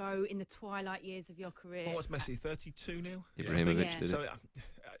want to go in the twilight years of your career? Well, what's Messi, 32 now? Ibrahimovic did So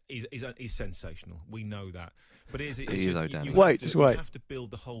it. he's sensational. We know that. But it's Are just, you though, you Danny? Wait, have just to, wait. You have to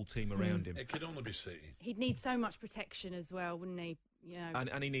build the whole team around him. It could only be City. He'd need so much protection as well, wouldn't he?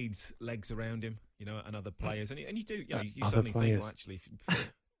 And he needs legs around him, and other players. And you do, you Other suddenly players. think, well, actually,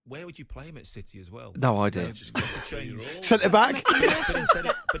 where would you play him at City as well? No idea. Centre back.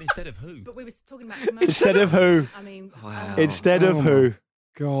 But instead of who? But we were talking about commercial. Instead of who? I mean, Wow. Instead of who?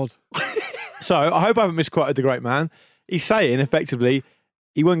 God. So I hope I haven't misquoted the great man. He's saying effectively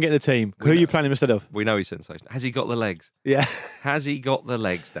he won't get in the team. Who are you planning instead of? We know he's sensational. Has he got the legs? Yeah. Has he got the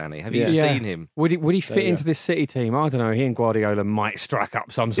legs, Danny? Have you Yeah. seen him? Would he fit you into go. this City team? I don't know. He and Guardiola might strike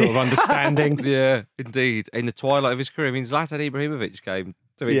up some sort of understanding. Yeah, indeed. In the twilight of his career. I mean, Zlatan Ibrahimovic came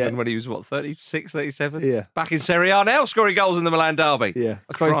to England when he was, 36, 37? Yeah. Back in Serie A now, scoring goals in the Milan derby. Yeah.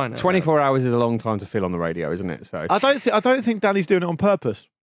 I suppose Crying out 24 hours is a long time to fill on the radio, isn't it? So I don't think Danny's doing it on purpose.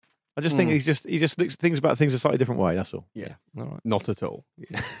 I just think he just looks things about things a slightly different way. That's all. Yeah. All right. Not at all.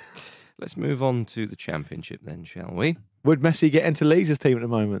 Let's move on to the Championship then, shall we? Would Messi get into Leeds' team at the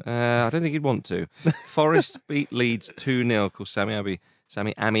moment? I don't think he'd want to. Forest beat Leeds 2-0. Of course, Sammy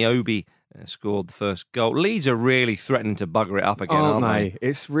Amiobi scored the first goal. Leeds are really threatening to bugger it up again, aren't they?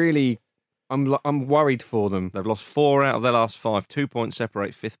 It's really... I'm worried for them. They've lost 4 out of their last 5. 2 points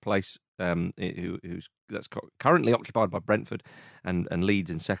separate fifth place, that's currently occupied by Brentford, and Leeds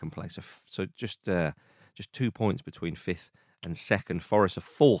in second place. So just 2 points between fifth and second. Forest are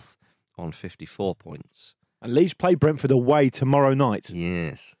fourth on 54 points. And Leeds play Brentford away tomorrow night.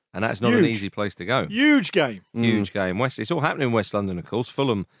 Yes. And that's not an easy place to go. Huge game. Huge game. It's all happening in West London, of course.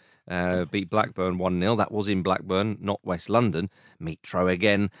 Fulham beat Blackburn 1-0. That was in Blackburn, not West London. Metro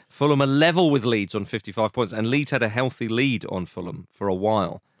again. Fulham are level with Leeds on 55 points. And Leeds had a healthy lead on Fulham for a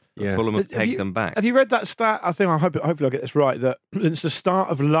while. But Fulham have pegged them back. Have you read that stat? Hopefully I'll get this right, that since the start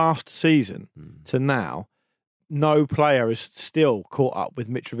of last season to now, no player has still caught up with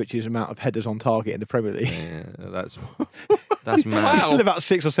Mitrovic's amount of headers on target in the Premier League. Yeah, that's mad. He's still about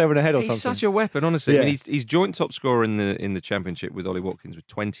 6 or 7 ahead or something. He's such a weapon, honestly. Yeah. I mean, he's joint top scorer in the Championship with Ollie Watkins with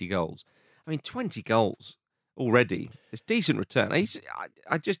 20 goals. I mean, 20 goals already. It's decent return.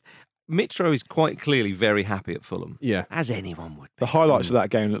 Mitro is quite clearly very happy at Fulham. Yeah. As anyone would be. The highlights of that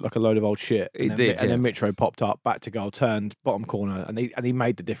game looked like a load of old shit. It did, And then Mitro popped up, back to goal, turned, bottom corner, and he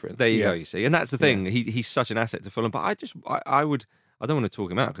made the difference. There you go, you see. And that's the thing. He's such an asset to Fulham. But I don't want to talk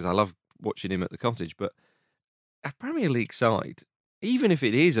him out because I love watching him at the Cottage, but a Premier League side, even if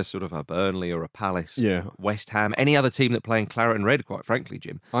it is a sort of a Burnley or a Palace, West Ham, any other team that play in claret and red, quite frankly,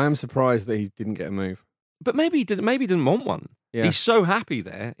 Jim. I am surprised that he didn't get a move. But maybe he didn't want one. Yeah. He's so happy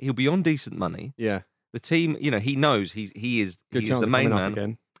there. He'll be on decent money. Yeah. The team, he knows he is the main man.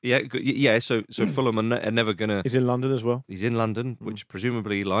 Again. Yeah. So Fulham are never gonna. He's in London as well. He's in London, which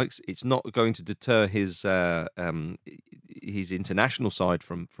presumably he likes. It's not going to deter his international side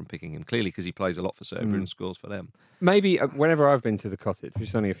from picking him, clearly, because he plays a lot for Serbia and scores for them. Maybe whenever I've been to the Cottage, which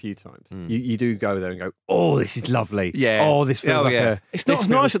is only a few times, you do go there and go, oh, this is lovely. Yeah. Oh, this feels like a... It's not as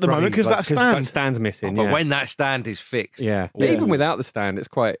nice at the moment because that stand. stand's missing. But when that stand is fixed. Yeah. Even without the stand, it's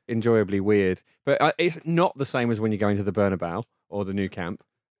quite enjoyably weird. But it's not the same as when you go into the Bernabeu or the new camp.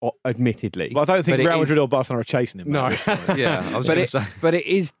 Admittedly, but I don't think Real Madrid or Barcelona are chasing him. No, yeah, I was going to say, but it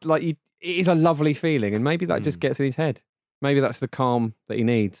is like it is a lovely feeling, and maybe that just gets in his head. Maybe that's the calm that he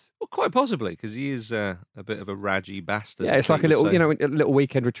needs. Well, quite possibly, because he is a bit of a raggy bastard. Yeah, it's like a little, a little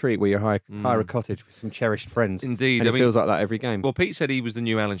weekend retreat where you hire a cottage with some cherished friends. Indeed, and it feels like that every game. Well, Pete said he was the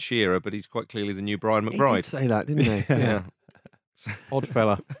new Alan Shearer, but he's quite clearly the new Brian McBride. He did say that, didn't he? Yeah, odd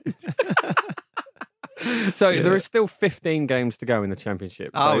fella. So there are still 15 games to go in the Championship.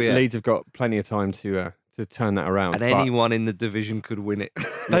 So Leeds have got plenty of time to turn that around. And anyone in the division could win it.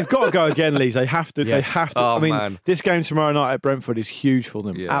 They've got to go again, Leeds. They have to. Yeah. They have to. Oh, I mean, man. this game tomorrow night at Brentford is huge for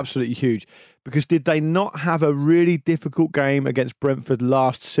them. Yeah. Absolutely huge. Because did they not have a really difficult game against Brentford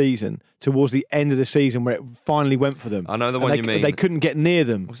last season, towards the end of the season, where it finally went for them? I know the one you mean. They couldn't get near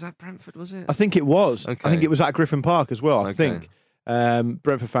them. Was that Brentford, was it? I think it was. Okay. I think it was at Griffin Park as well, I Okay. think.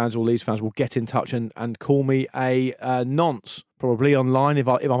 Brentford fans or Leeds fans will get in touch and call me a nonce, probably online if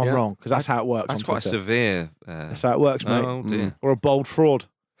I'm wrong, because that's how it works. That's on quite Twitter. severe. That's how it works, mate. Oh, dear. Or a bold fraud,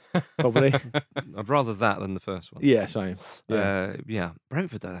 probably. I'd rather that than the first one. Yeah, same. Yeah.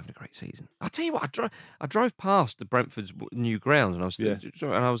 Brentford, they're having a great season. I'll tell you what, I drove past the Brentford's new grounds and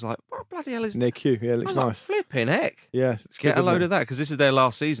I was like, what bloody hell is Near Q, yeah, it I looks was nice. like, flipping heck. Yeah, it's Get good, a load isn't of that, because this is their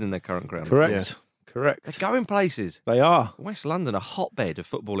last season in their current ground. it? Correct. Correct. They're going places. They are. West London, a hotbed of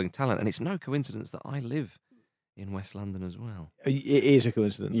footballing talent, and it's no coincidence that I live in West London as well. It is a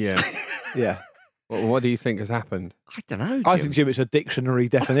coincidence. Yeah. Yeah. What do you think has happened? I don't know. I think, Jim, it's a dictionary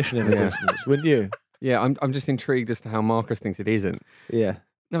definition of a coincidence, wouldn't you? Yeah, I'm just intrigued as to how Marcus thinks it isn't. Yeah.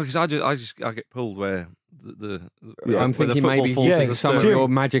 No, because I get pulled where I'm thinking maybe some of your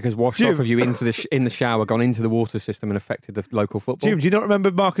magic has washed off of you into in the shower, gone into the water system, and affected the local football. Jim, do you not remember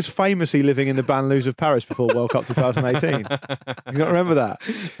Marcus famously living in the banlieues of Paris before World Cup 2018? Do you not remember that?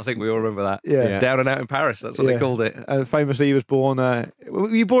 I think we all remember that. Yeah. Down and out in Paris. That's what they called it. And famously, he was born.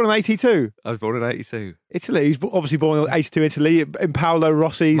 Were you born in '82? I was born in '82. Italy. He's obviously born in '82 Italy, in Paolo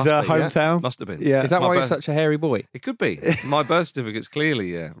Rossi's Must be, yeah. hometown. Must have been. Yeah. Is that My why you're birth- such a hairy boy? It could be. My birth certificate's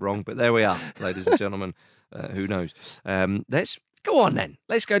clearly wrong, but there we are, ladies and gentlemen. Who knows? Let's go on then.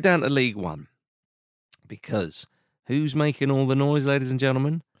 Let's go down to League One. Because who's making all the noise, ladies and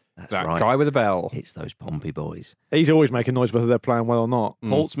gentlemen? That's That right. guy with a bell. It's those Pompey boys. He's always making noise whether they're playing well or not.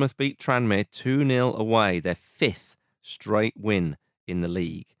 Portsmouth beat Tranmere 2-0 away. Their 5th straight win in the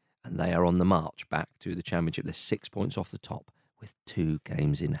league. And they are on the march back to the Championship. They're 6 points off the top with 2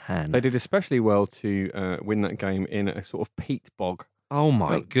 games in hand. They did especially well to win that game in a sort of peat bog. Oh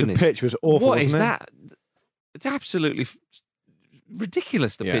my goodness! The pitch was awful. What is wasn't it? that? It's absolutely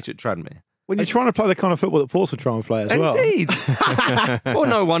ridiculous. The pitch at Tranmere. When you're trying to play the kind of football that Portsmouth try and play as well. Indeed. Well,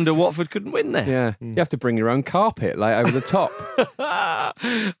 no wonder Watford couldn't win there. Yeah, you have to bring your own carpet like over the top.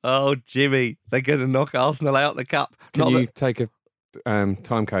 Oh, Jimmy, they're going to knock Arsenal out the cup. Can you take a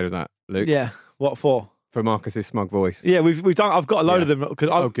time code of that, Luke? Yeah. What for? For Marcus's smug voice. Yeah, we've done. I've got a load of them.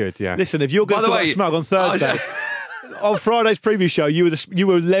 Oh, good. Yeah. Listen, if you're going to talk about smug on Thursday. On Friday's preview show, you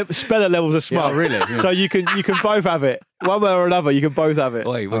were speller levels of smug. Yeah, really? Yeah. So you can both have it, one way or another. You can both have it.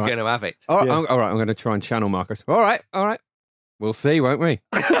 Oi, we're going to have it. All right, all right. I'm going to try and channel Marcus. All right. We'll see, won't we?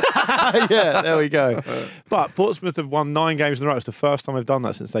 Yeah, there we go. But Portsmouth have won 9 games in a row. It's the first time they've done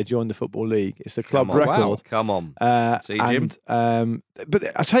that since they joined the Football League. It's the club record. Wow. Come on. See, Jim.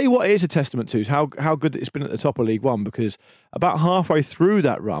 But I tell you what, it is a testament to is how good it's been at the top of League One, because about halfway through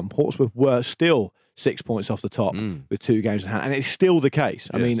that run, Portsmouth were still 6 points off the top with 2 games in hand, and it's still the case.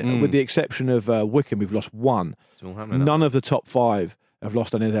 I mean, with the exception of Wickham, we've lost 1. None of the top 5 have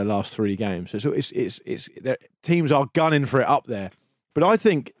lost any of their last 3 games. So it's teams are gunning for it up there. But I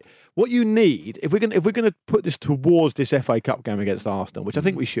think what you need, if we're going to put this towards this FA Cup game against Arsenal, which I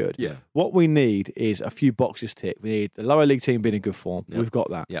think we should, what we need is a few boxes ticked. We need the lower league team being in good form. We've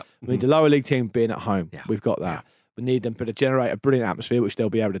got that. We need the lower league team being at home. We've got that. We need them to generate a brilliant atmosphere, which they'll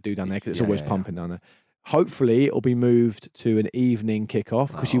be able to do down there because it's always pumping down there. Hopefully, it'll be moved to an evening kickoff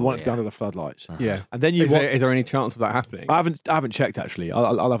because you want it to be under the floodlights. Yeah, and then is there any chance of that happening? I haven't checked actually.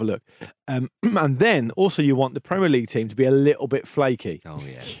 I'll have a look. And then also you want the Premier League team to be a little bit flaky. Oh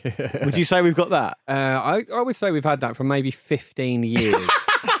yeah. Would you say we've got that? I would say we've had that for maybe 15 years.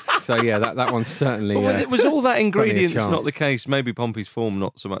 So yeah, that one's certainly. Well, was all that ingredients not the case? Maybe Pompey's form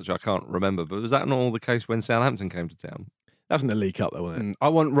not so much. I can't remember, but was that not all the case when Southampton came to town? That's in the League Cup though, wasn't it? I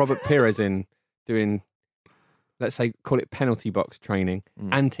want Robert Pires in doing, let's say, call it penalty box training,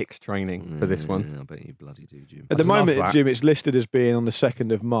 antics training for this one. I bet you bloody do, Jim. At the moment, Jim, it's listed as being on the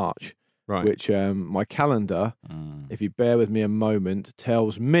 2nd of March, right? Which my calendar, if you bear with me a moment,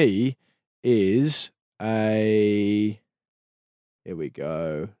 tells me is a. Here we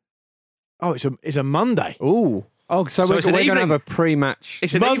go. Oh, it's a Monday. Oh, so we're going to have a pre-match.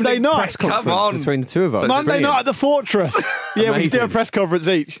 It's an Monday night press conference between the two of us. Monday night at the Fortress. Yeah, we should do a press conference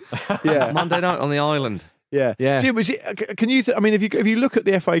each. Yeah, Monday night on the island. Yeah. Jim, can you? I mean, if you look at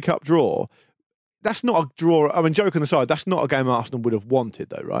the FA Cup draw, that's not a draw. I mean, joke on the side, that's not a game Arsenal would have wanted,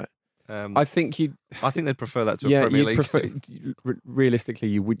 though, right? I think they'd prefer that to a Premier League. Realistically,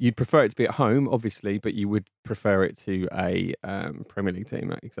 you'd prefer it to be at home, obviously, but you would prefer it to a Premier League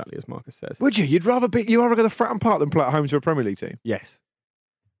team, exactly as Marcus says. Would you? You'd rather go to Fratton Park than play at home to a Premier League team? Yes.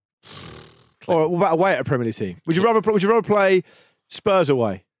 Or what about away at a Premier League team? Would you rather play Spurs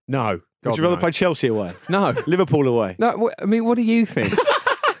away? No. Would you rather play Chelsea away? No. Liverpool away? No. I mean, what do you think?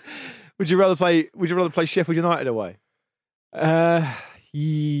 Would you rather play Sheffield United away?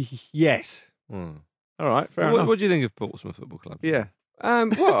 Yes. All right. Fair enough. What do you think of Portsmouth Football Club? Yeah.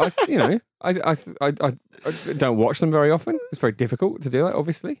 Well, I don't watch them very often. It's very difficult to do that,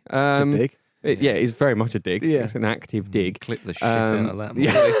 obviously. It's a dig. It's very much a dig. Yeah. It's an active dig. Clip the shit out of that.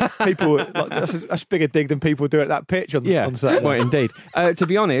 Yeah. People that's a bigger dig than people do at that pitch on Saturday. Well, indeed. To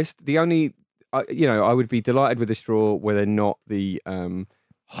be honest, the only I would be delighted with this draw were there not the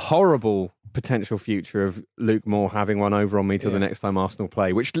horrible potential future of Luke Moore having one over on me till the next time Arsenal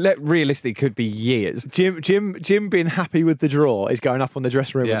play, which realistically could be years. Jim being happy with the draw is going up on the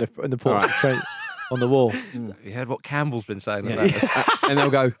dressing room in the Portsmouth on the wall. You heard what Campbell's been saying about this. And they'll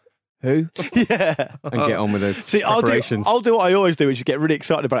go, who? Yeah. And get on with the preparations. I'll do what I always do, which is get really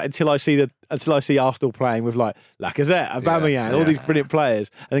excited about it until I see Arsenal playing with like Lacazette, Aubameyang, all these brilliant players,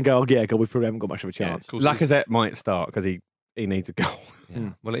 and then go, God, we probably haven't got much of a chance. Lacazette might start because he needs a goal.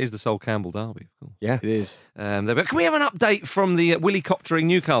 Yeah. Well, it is the Sol Campbell derby, of course. Yeah, it is. Can we have an update from the Willy-coptering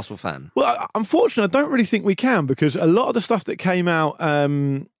Newcastle fan? Well, unfortunately, I don't really think we can, because a lot of the stuff that came out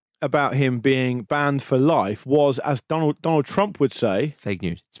about him being banned for life was, as Donald Trump would say, fake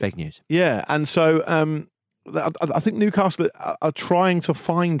news. It's fake news. Yeah, and so I think Newcastle are trying to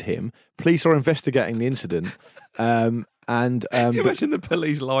find him. Police are investigating the incident. Can you imagine the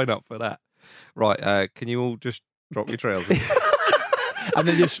police line up for that? Right, can you all just drop your trousers? And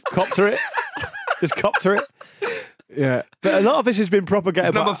then just copter it. Just copter it. Yeah. But a lot of this has been propagated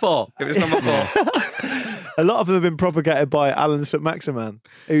It's number 4. If it's number 4. A lot of them have been propagated by Alan St. Maximan,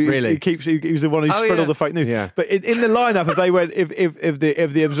 who's the one who spread all the fake news. Yeah. But in the lineup,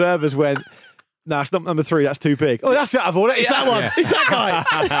 if the observers went, No, it's not number 3. That's too big. Oh, that's that one. It's that one. Yeah. It's that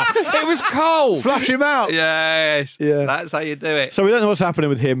guy. It was cold. Flush him out. Yes. Yeah. That's how you do it. So we don't know what's happening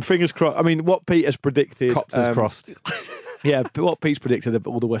with him. Fingers crossed. I mean, what Pete has predicted. Cops has crossed. Yeah, but what Pete's predicted that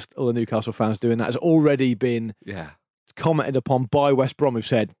all the Newcastle fans doing that has already been commented upon by West Brom, who've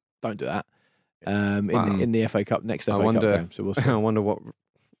said, don't do that. In the FA Cup, next FA Cup game. So we'll see. I wonder what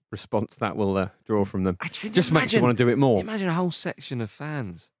response that will draw from them. Just makes you want to do it more. Imagine a whole section of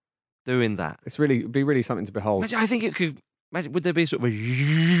fans doing that. It'd be really something to behold. Imagine, I think it could. Imagine, would there be sort of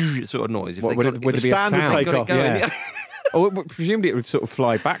a sort of noise? If What, they would it be a standard sound? take off? Yeah. Or presumably it would sort of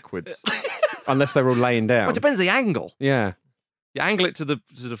fly backwards, unless they were all laying down. Well, it depends the angle. Yeah. You angle it to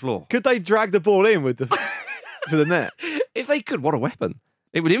the floor. Could they drag the ball in with the to the net? If they could, what a weapon!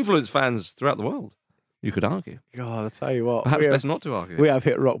 It would influence fans throughout the world. You could argue. God, I tell you what. Perhaps best not to argue. We have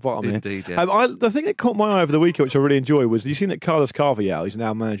hit rock bottom here. Indeed, yeah. The thing that caught my eye over the weekend, which I really enjoyed, was you seen that Carlos Carvalhal, he's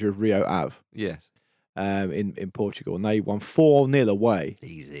now manager of Rio Ave. Yes. In Portugal, and they won 4-0 away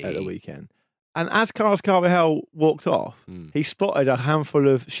Easy. at the weekend. And as Carlos Carvalhal walked off, he spotted a handful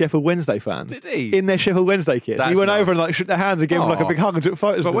of Sheffield Wednesday fans. Did he? In their Sheffield Wednesday kits. That's He went nice. over and like shook their hands and gave them like a big hug and took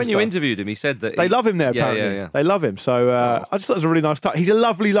photos. But with when them you and interviewed him, he said that they love him there. Yeah, Apparently, yeah. they love him. So I just thought it was a really nice touch. He's a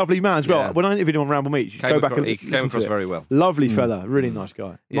lovely, lovely man as well. Yeah. When I interviewed him on Ramble Meet, you should go back and he listen came across to it. very well. Lovely fella, really nice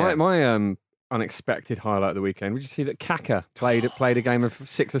guy. Yeah. My unexpected highlight of the weekend. Did you see that Kaka played a game of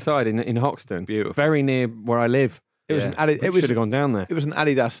six-a-side in Hoxton? Beautiful. Very near where I live. It was It should have gone down there. It was an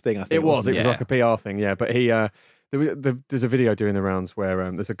Adidas thing, I think. It was. wasn't It was like a PR thing, yeah. But he, there's a video doing the rounds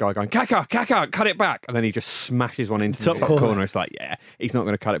where there's a guy going, Kaka, cut it back, and then he just smashes one into the top corner. It's like, yeah, he's not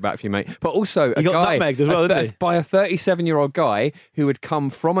going to cut it back for you, mate. But also, He got nutmegged as well, didn't he? By a 37-year-old guy who had come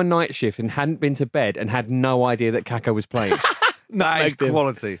from a night shift and hadn't been to bed and had no idea that Kaka was playing. That is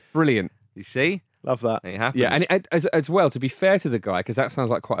quality. Brilliant. You see? Love that. It happens. Yeah, and as well, to be fair to the guy, because that sounds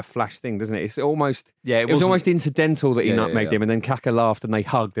like quite a flash thing, doesn't it? It's almost it was almost incidental that he nutmegged him, and then Kaka laughed and they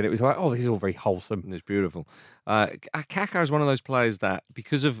hugged, and it was like, oh, this is all very wholesome. It's beautiful. Kaka is one of those players that,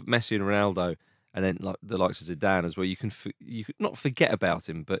 because of Messi and Ronaldo, and then like the likes of Zidane as well, you can not forget about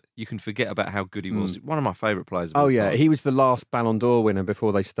him, but you can forget about how good he was. One of my favourite players of all time. He was the last Ballon d'Or winner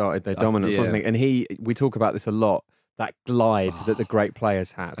before they started their dominance, wasn't he? And we talk about this a lot. That glide that the great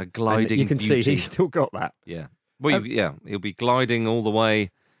players have. A gliding You can beauty. see he's still got that. Yeah. Well, he'll be gliding all the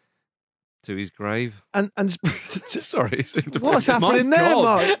way to his grave. And sorry, what's happening there,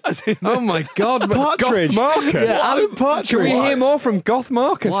 Mark? Oh my God, Partridge. Goth Marcus. Yeah, Alan Partridge. Can we hear more from Goth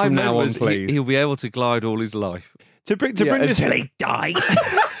Marcus from now on, please? He'll be able to glide all his life. To bring this until he dies.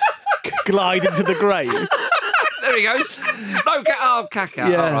 glide into the grave. There he goes. No, Kaka.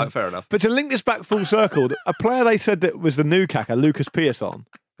 Yeah. All right, fair enough. But to link this back full circle, a player they said that was the new Kaka, Lucas Pearson,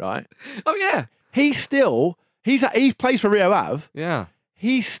 right? Oh yeah, he plays for Rio Ave. Yeah,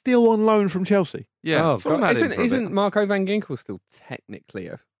 he's still on loan from Chelsea. Yeah, isn't Marco van Ginkel still technically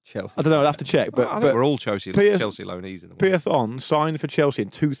a Chelsea? I don't know. I'll have to check. But I think we're all Chelsea loanees in the world. Pearson signed for Chelsea in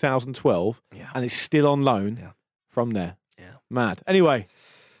 2012, and is still on loan from there. Yeah, mad. Anyway.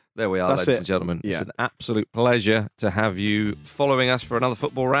 There we are, ladies and gentlemen. Yeah. It's an absolute pleasure to have you following us for another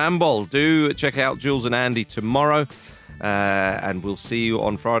football ramble. Do check out Jules and Andy tomorrow, and we'll see you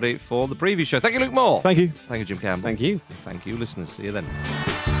on Friday for the preview show. Thank you, Luke Moore. Thank you. Thank you, Jim Campbell. Thank you. Thank you, listeners. See you then.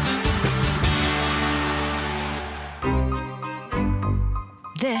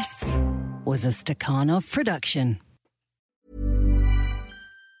 This was a Stakhanov production.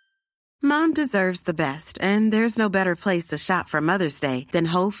 Mom deserves the best, and there's no better place to shop for Mother's Day than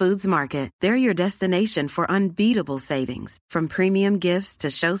Whole Foods Market. They're your destination for unbeatable savings, from premium gifts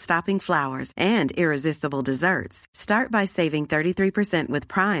to show-stopping flowers and irresistible desserts. Start by saving 33% with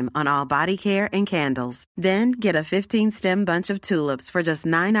Prime on all body care and candles. Then get a 15-stem bunch of tulips for just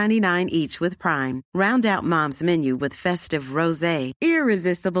 $9.99 each with Prime. Round out Mom's menu with festive rosé,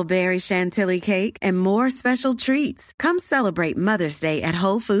 irresistible berry chantilly cake, and more special treats. Come celebrate Mother's Day at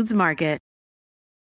Whole Foods Market.